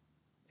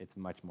 It's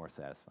much more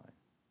satisfying.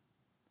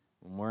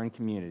 When we're in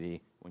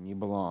community, when you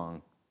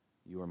belong,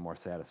 you are more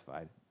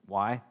satisfied.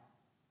 Why?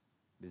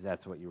 Because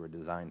that's what you were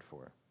designed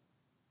for.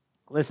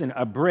 Listen,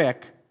 a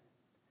brick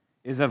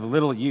is of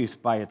little use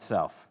by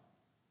itself.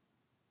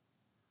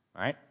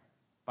 All right?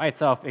 By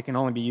itself, it can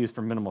only be used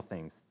for minimal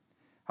things.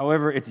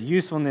 However, its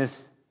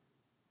usefulness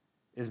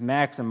is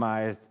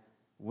maximized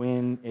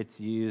when it's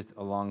used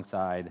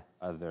alongside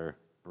other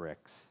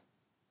bricks.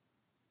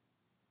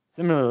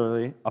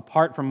 Similarly,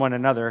 apart from one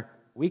another,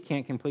 we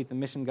can't complete the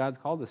mission God's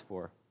called us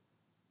for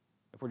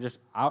if we're just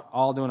out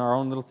all doing our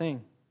own little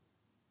thing.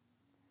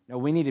 No,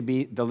 we need to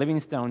be the living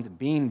stones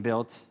being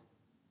built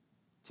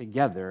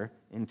together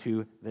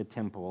into the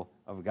temple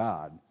of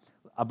God.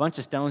 A bunch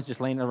of stones just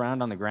laying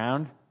around on the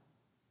ground,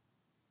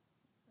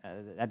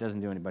 that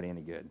doesn't do anybody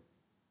any good.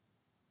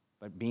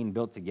 But being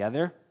built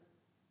together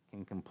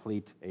can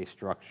complete a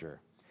structure.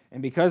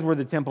 And because we're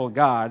the temple of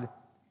God,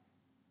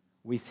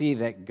 we see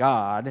that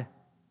God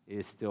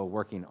is still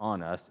working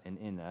on us and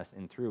in us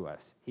and through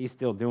us. He's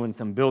still doing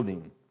some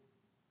building.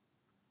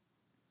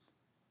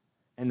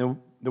 And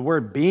the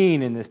word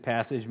being in this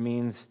passage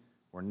means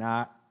we're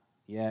not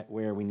yet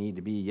where we need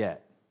to be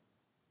yet.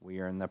 We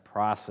are in the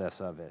process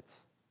of it.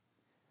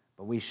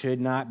 But we should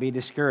not be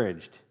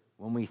discouraged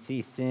when we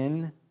see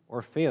sin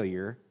or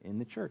failure in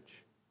the church.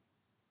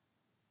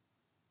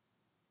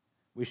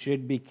 We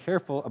should be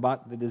careful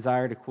about the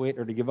desire to quit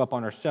or to give up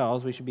on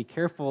ourselves. We should be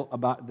careful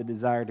about the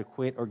desire to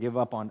quit or give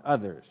up on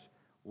others.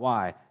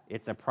 Why?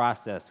 It's a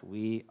process.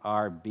 We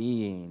are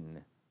being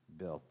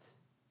built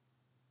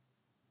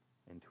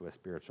into a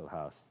spiritual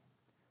house.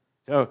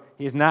 So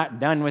he's not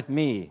done with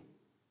me,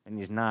 and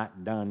he's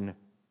not done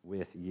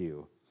with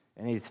you.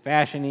 And he's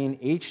fashioning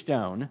each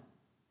stone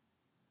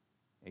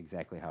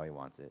exactly how he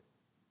wants it.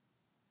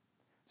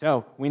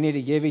 So we need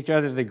to give each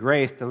other the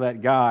grace to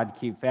let God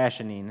keep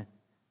fashioning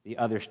the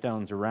other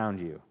stones around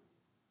you.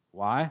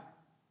 Why?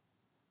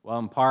 Well,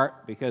 in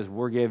part because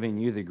we're giving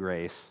you the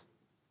grace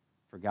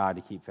for God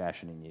to keep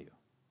fashioning you.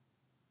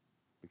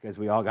 Because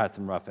we all got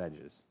some rough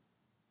edges.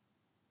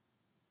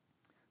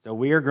 So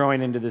we are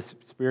growing into this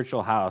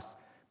spiritual house.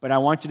 But I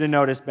want you to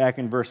notice back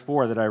in verse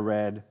 4 that I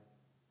read,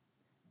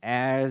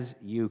 as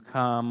you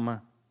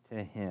come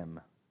to him.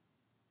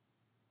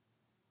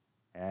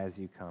 As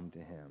you come to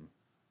him.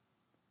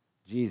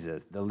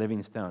 Jesus, the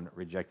living stone,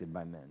 rejected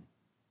by men.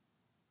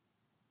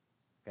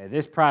 Okay,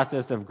 this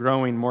process of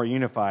growing more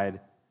unified,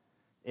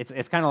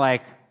 it's kind of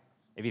like,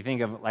 if you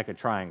think of like a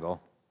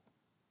triangle,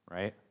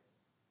 right?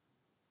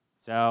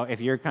 So if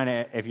you're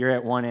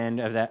at one end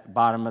of that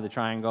bottom of the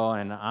triangle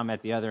and I'm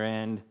at the other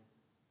end,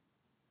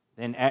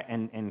 then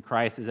and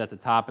Christ is at the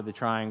top of the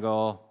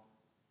triangle,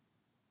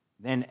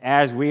 then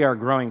as we are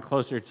growing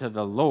closer to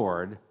the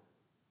Lord,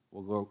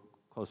 we'll grow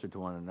closer to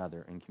one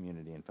another in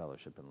community and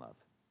fellowship and love.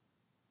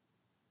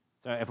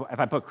 So if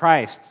I put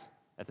Christ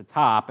at the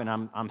top and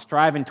I'm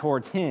striving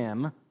towards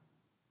him,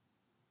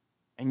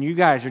 and you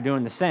guys are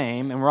doing the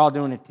same, and we're all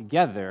doing it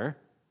together,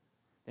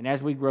 then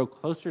as we grow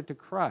closer to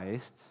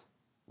Christ,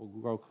 we'll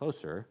grow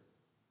closer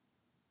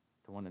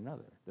to one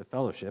another. The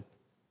fellowship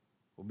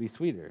will be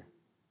sweeter.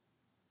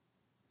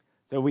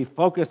 So we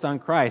focus on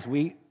Christ.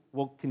 We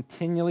will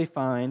continually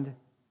find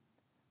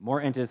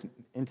more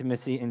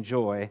intimacy and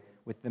joy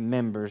with the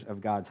members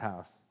of God's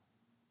house.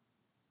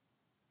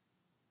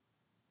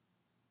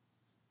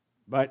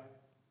 But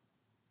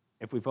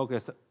if we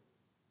focus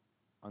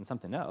on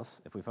something else,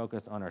 if we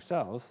focus on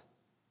ourselves,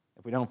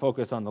 if we don't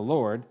focus on the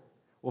Lord,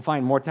 we'll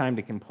find more time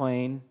to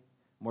complain,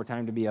 more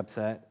time to be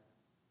upset.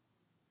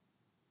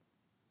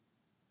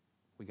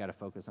 We got to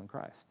focus on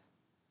Christ.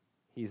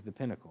 He's the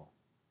pinnacle.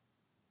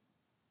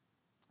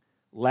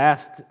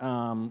 Last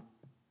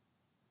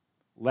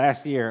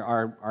year,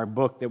 our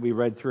book that we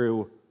read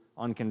through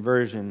on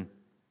conversion,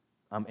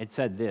 it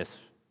said this,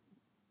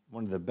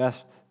 one of the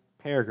best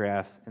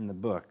paragraphs in the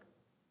book.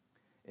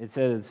 It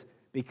says,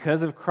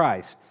 because of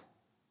Christ,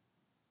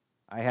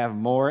 I have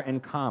more in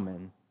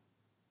common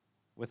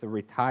with a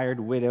retired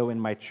widow in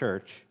my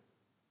church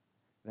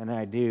than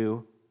I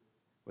do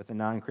with a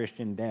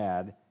non-Christian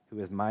dad who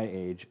is my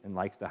age and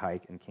likes to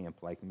hike and camp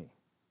like me.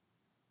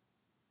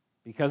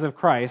 Because of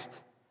Christ,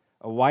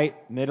 a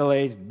white,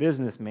 middle-aged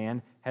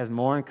businessman has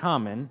more in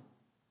common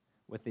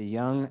with a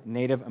young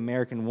Native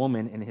American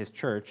woman in his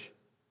church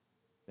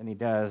than he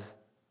does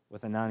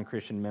with a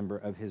non-Christian member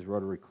of his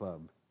Rotary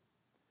Club.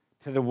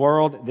 To the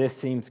world, this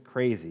seems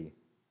crazy,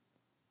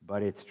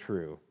 but it's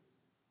true.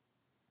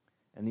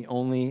 And the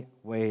only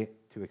way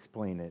to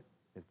explain it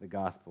is the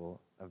gospel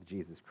of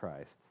Jesus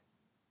Christ,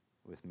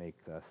 which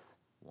makes us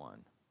one.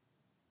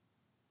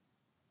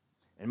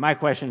 And my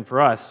question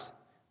for us,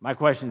 my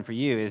question for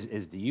you is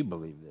do you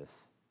believe this?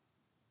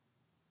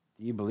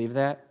 Do you believe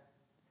that?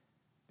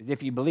 Because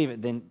if you believe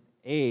it, then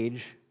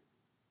age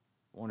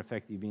won't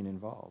affect you being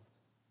involved.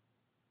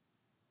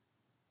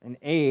 And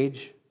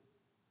age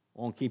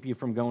won't keep you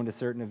from going to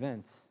certain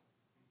events.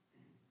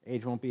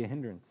 Age won't be a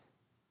hindrance.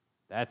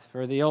 That's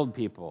for the old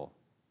people.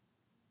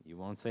 You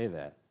won't say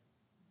that.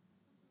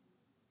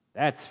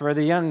 That's for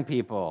the young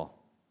people.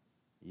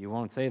 You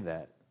won't say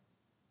that.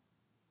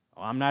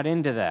 Oh, I'm not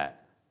into that.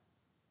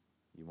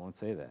 You won't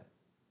say that.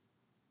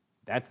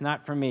 That's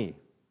not for me.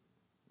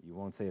 You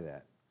won't say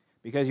that.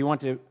 Because you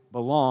want to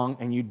belong,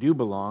 and you do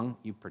belong,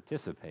 you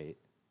participate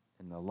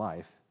in the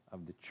life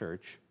of the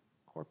church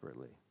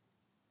corporately.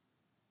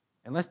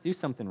 And let's do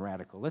something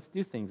radical. Let's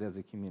do things as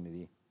a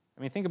community.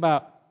 I mean, think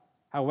about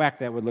how whack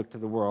that would look to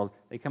the world.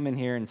 They come in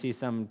here and see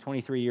some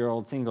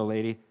 23-year-old single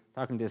lady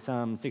talking to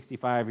some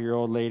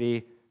 65-year-old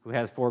lady who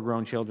has 4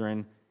 grown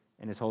children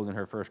and is holding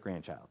her first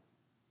grandchild.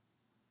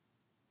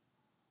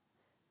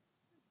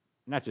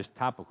 Not just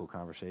topical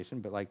conversation,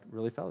 but like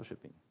really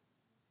fellowshipping.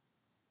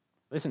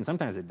 Listen,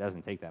 sometimes it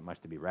doesn't take that much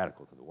to be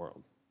radical to the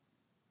world.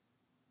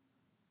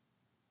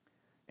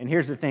 And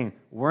here's the thing.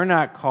 We're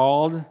not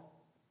called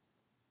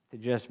to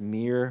just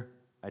mere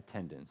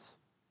attendance,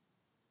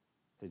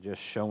 to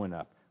just showing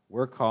up.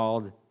 We're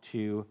called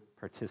to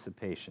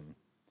participation.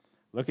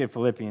 Look at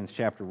Philippians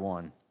chapter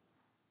 1.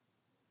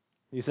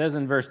 He says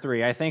in verse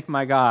 3, I thank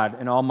my God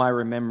in all my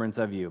remembrance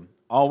of you,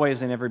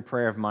 always in every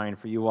prayer of mine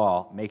for you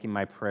all, making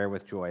my prayer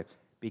with joy,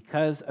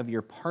 because of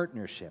your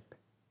partnership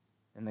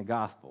in the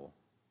gospel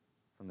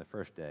from the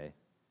first day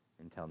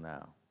until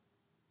now.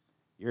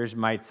 Yours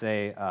might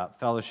say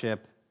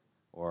fellowship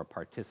or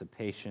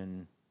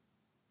participation.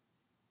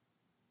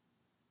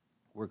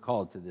 We're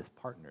called to this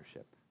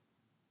partnership,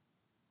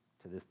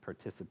 to this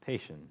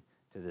participation,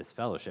 to this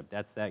fellowship.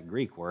 That's that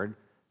Greek word.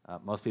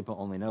 Most people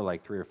only know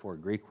like 3 or 4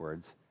 Greek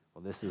words.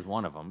 Well, this is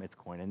one of them. It's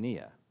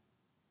koinonia,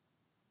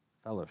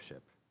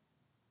 fellowship,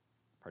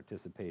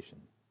 participation.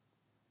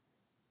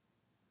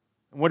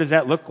 And what does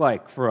that look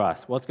like for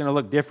us? Well, it's going to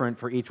look different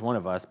for each one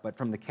of us, but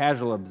from the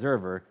casual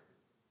observer,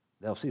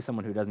 they'll see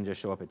someone who doesn't just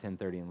show up at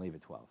 10:30 and leave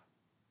at 12,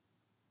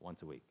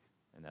 once a week,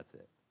 and that's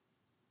it.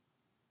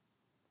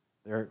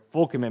 Their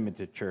full commitment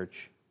to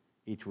church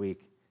each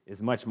week is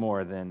much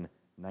more than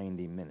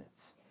 90 minutes.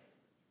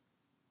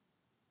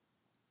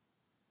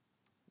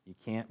 You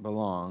can't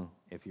belong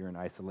if you're in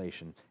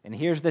isolation. And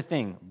here's the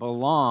thing.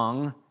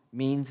 Belong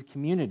means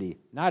community,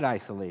 not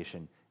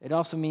isolation. It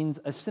also means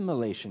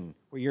assimilation,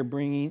 where you're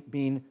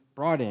being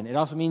brought in. It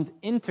also means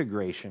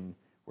integration,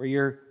 where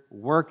you're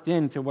worked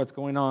into what's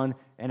going on.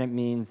 And it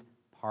means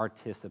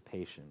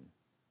participation,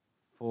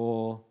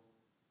 full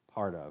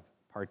part of,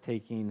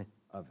 partaking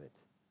of it.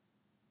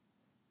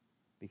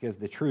 Because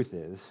the truth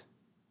is,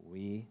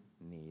 we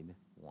need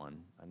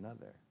one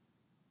another.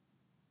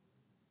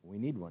 We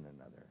need one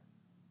another.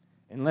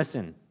 And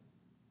listen,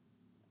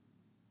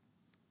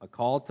 a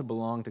call to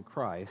belong to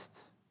Christ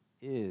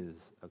is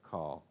a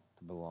call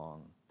to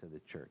belong to the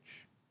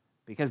church.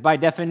 Because by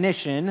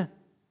definition,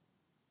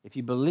 if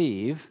you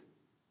believe,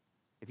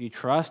 if you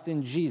trust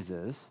in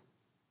Jesus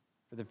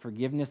for the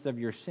forgiveness of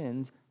your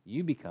sins,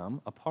 you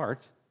become a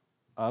part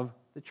of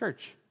the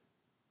church.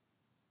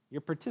 You're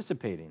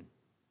participating.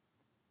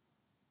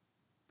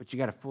 But you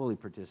got to fully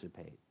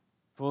participate,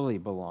 fully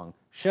belong.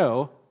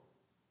 Show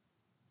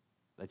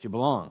that you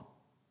belong.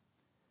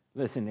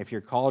 Listen, if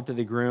you're called to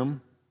the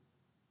groom,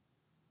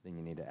 then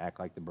you need to act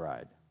like the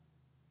bride.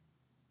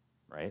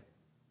 Right?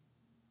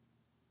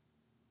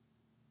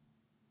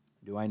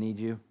 Do I need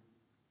you?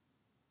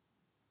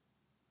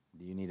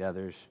 Do you need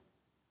others?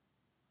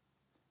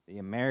 The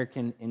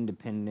American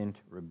independent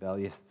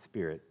rebellious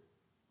spirit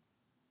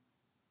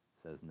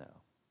says no.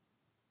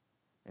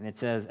 And it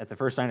says, at the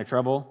first sign of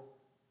trouble,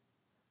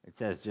 it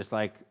says, just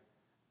like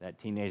that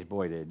teenage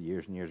boy did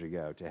years and years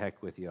ago, to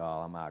heck with you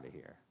all, I'm out of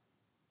here.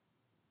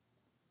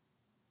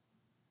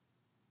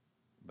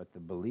 But the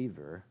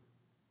believer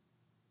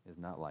is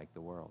not like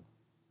the world.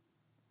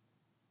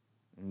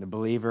 And the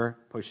believer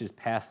pushes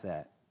past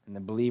that. And the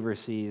believer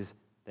sees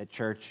that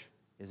church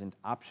isn't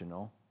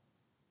optional,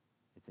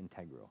 it's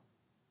integral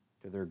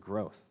to their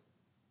growth,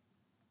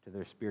 to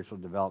their spiritual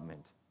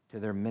development, to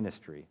their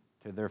ministry,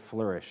 to their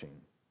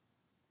flourishing.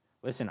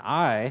 Listen,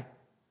 I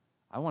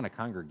want a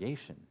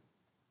congregation,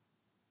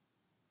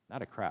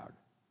 not a crowd.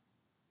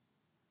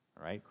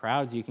 All right?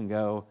 Crowds you can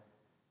go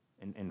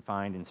and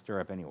find and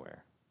stir up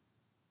anywhere.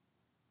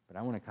 But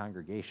I want a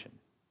congregation.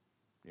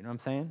 You know what I'm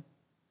saying?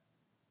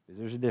 Because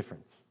there's a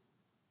difference.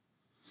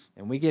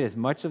 And we get as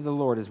much of the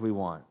Lord as we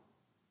want.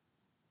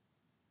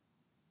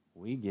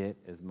 We get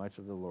as much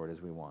of the Lord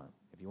as we want.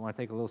 If you want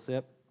to take a little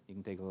sip, you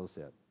can take a little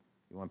sip.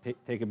 If you want to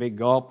take a big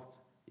gulp,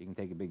 you can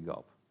take a big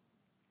gulp.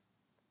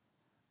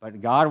 But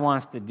God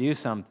wants to do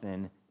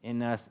something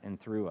in us and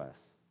through us.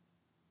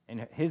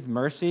 And His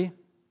mercy,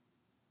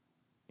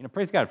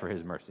 praise God for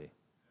His mercy.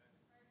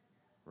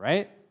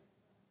 Right?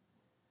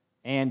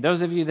 And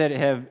those of you that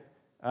have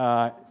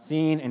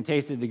seen and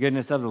tasted the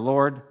goodness of the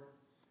Lord,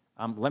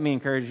 Let me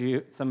encourage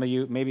you, some of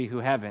you maybe who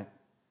haven't,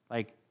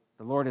 like,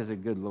 the Lord is a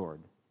good Lord.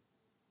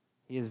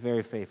 He is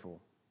very faithful.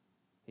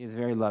 He is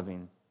very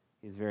loving.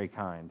 He is very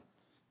kind.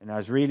 And I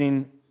was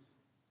reading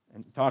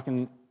and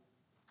talking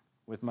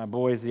with my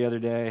boys the other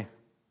day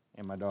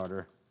and my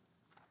daughter.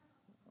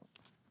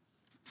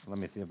 Let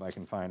me see if I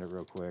can find it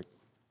real quick.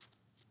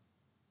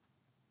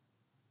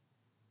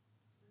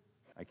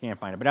 I can't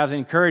find it. But I was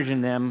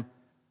encouraging them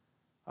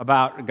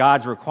about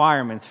God's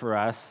requirements for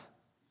us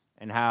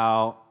and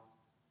how,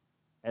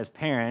 as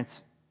parents,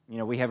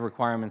 we have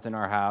requirements in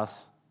our house.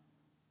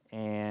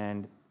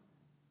 And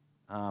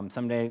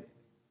someday,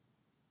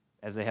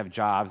 as they have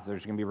jobs,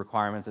 there's going to be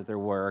requirements at their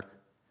work.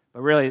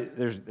 But really,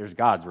 there's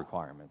God's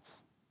requirements.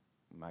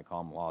 You might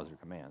call them laws or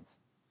commands.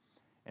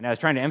 And I was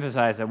trying to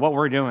emphasize that what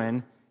we're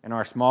doing in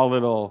our small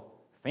little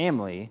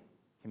family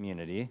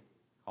community,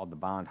 called the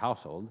Bond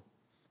household,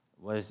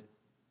 was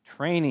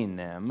training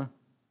them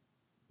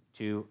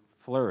to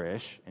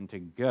flourish and to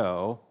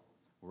go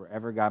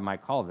wherever God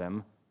might call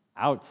them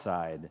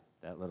outside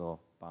that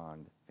little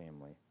Bond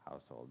family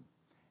household.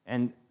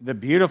 And the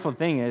beautiful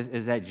thing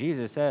is that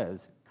Jesus says,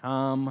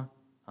 "Come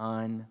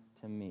unto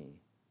me,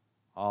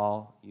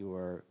 all you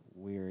are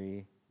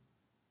weary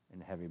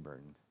and heavy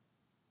burdened."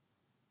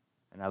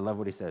 And I love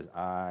what he says,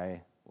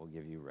 "I will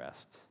give you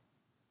rest.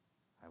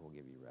 I will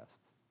give you rest."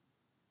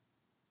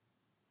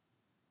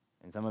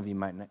 And some of you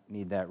might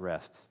need that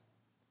rest.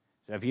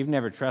 So if you've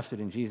never trusted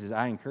in Jesus,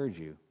 I encourage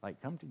you,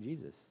 come to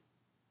Jesus.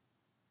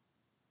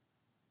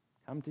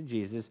 Come to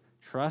Jesus.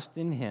 Trust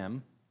in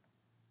him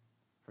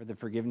for the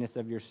forgiveness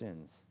of your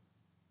sins.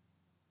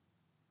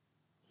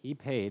 He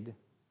paid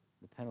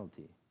the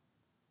penalty,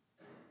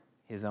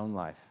 his own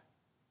life,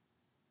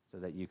 so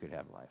that you could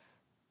have life.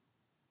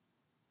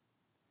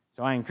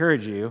 So I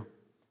encourage you,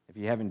 if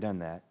you haven't done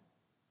that,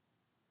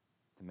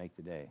 to make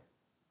the day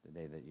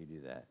that you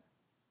do that,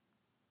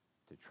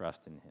 to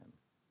trust in him.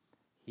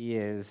 He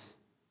is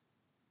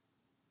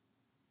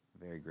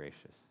very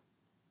gracious.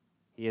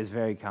 He is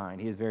very kind.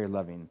 He is very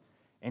loving.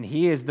 And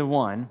he is the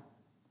one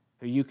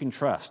who you can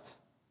trust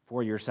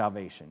for your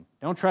salvation.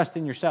 Don't trust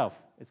in yourself.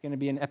 It's going to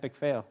be an epic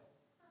fail.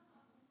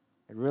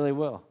 It really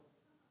will.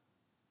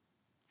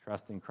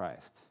 Trust in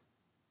Christ.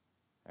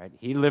 Right?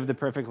 He lived the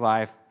perfect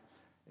life.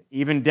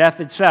 Even death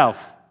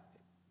itself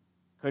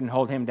couldn't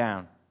hold him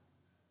down.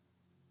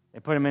 They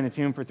put him in a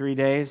tomb for 3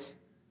 days.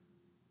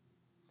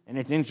 And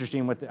it's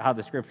interesting how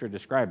the Scripture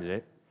describes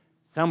it.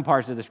 Some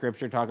parts of the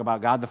Scripture talk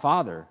about God the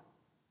Father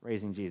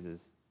raising Jesus.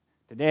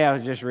 Today I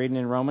was just reading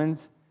in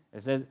Romans.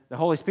 It says the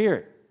Holy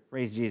Spirit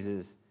raised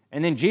Jesus.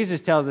 And then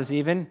Jesus tells us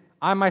even,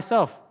 I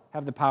myself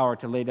have the power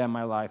to lay down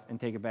my life and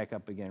take it back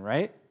up again,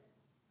 right?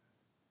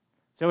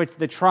 So it's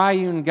the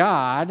triune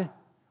God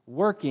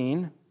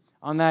working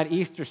on that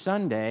Easter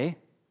Sunday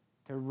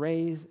to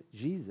raise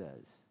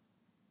Jesus.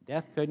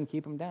 Death couldn't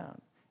keep him down.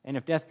 And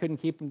if death couldn't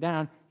keep him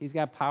down, he's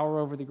got power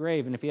over the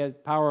grave. And if he has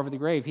power over the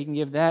grave, he can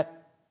give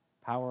that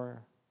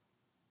power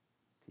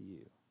to you.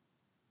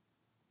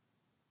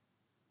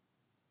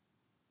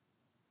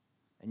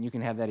 And you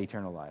can have that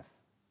eternal life.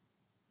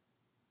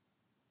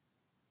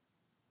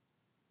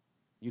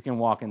 You can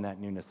walk in that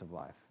newness of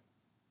life.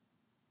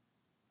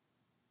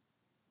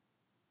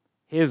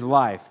 His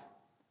life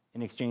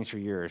in exchange for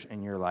yours,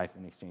 and your life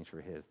in exchange for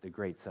his, the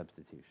great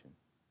substitution.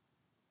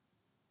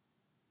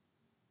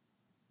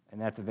 And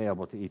that's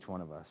available to each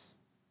one of us.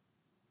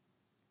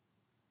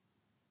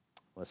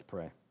 Let's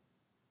pray.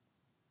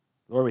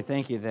 Lord, we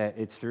thank you that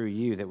it's through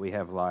you that we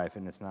have life,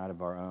 and it's not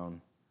of our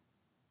own.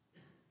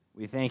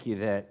 We thank you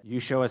that you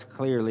show us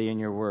clearly in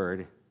your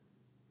word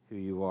who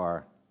you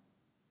are.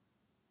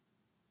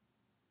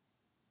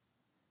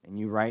 And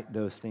you write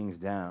those things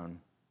down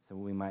so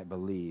we might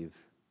believe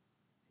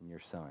in your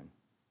Son.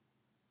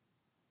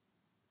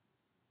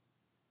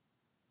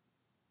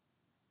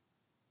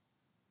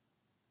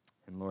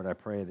 And Lord, I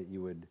pray that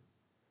you would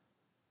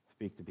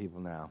speak to people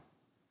now.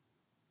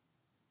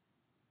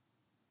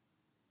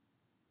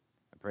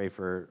 I pray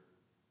for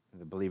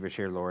the believers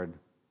here, Lord,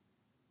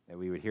 that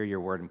we would hear your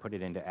word and put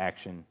it into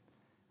action.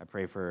 I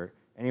pray for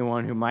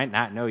anyone who might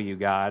not know you,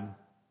 God,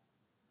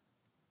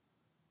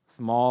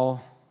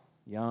 small,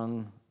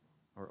 young,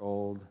 or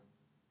old,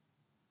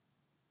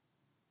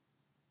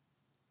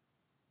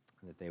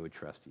 that they would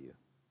trust you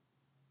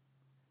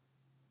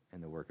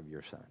and the work of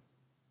your Son.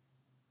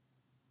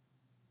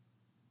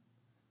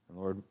 And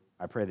Lord,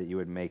 I pray that you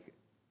would make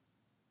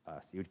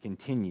us, you would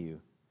continue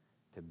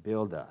to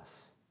build us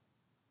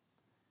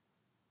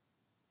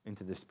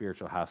into the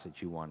spiritual house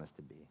that you want us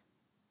to be.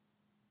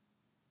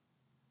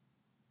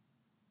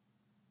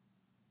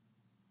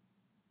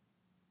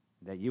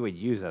 That you would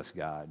use us,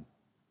 God,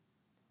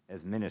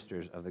 as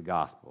ministers of the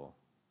gospel.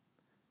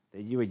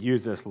 That you would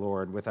use us,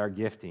 Lord, with our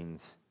giftings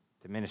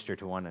to minister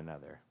to one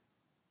another.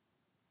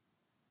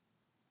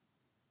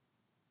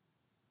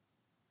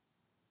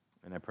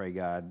 And I pray,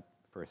 God,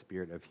 for a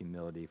spirit of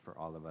humility for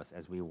all of us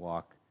as we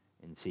walk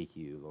and seek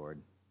you, Lord.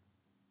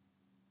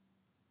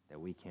 That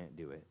we can't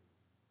do it,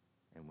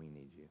 and we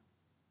need you.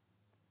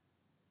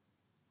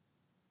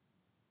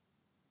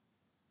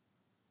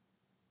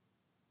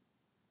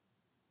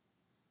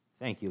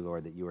 Thank you,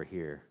 Lord, that you are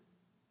here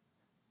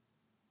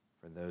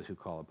for those who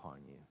call upon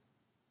you.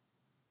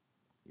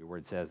 Your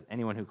word says,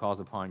 anyone who calls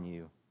upon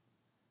you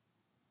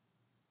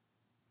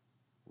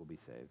will be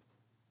saved.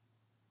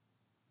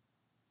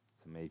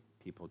 So may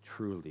people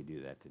truly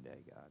do that today,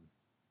 God.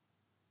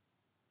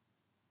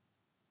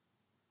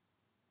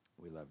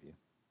 We love you.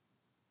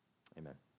 Amen.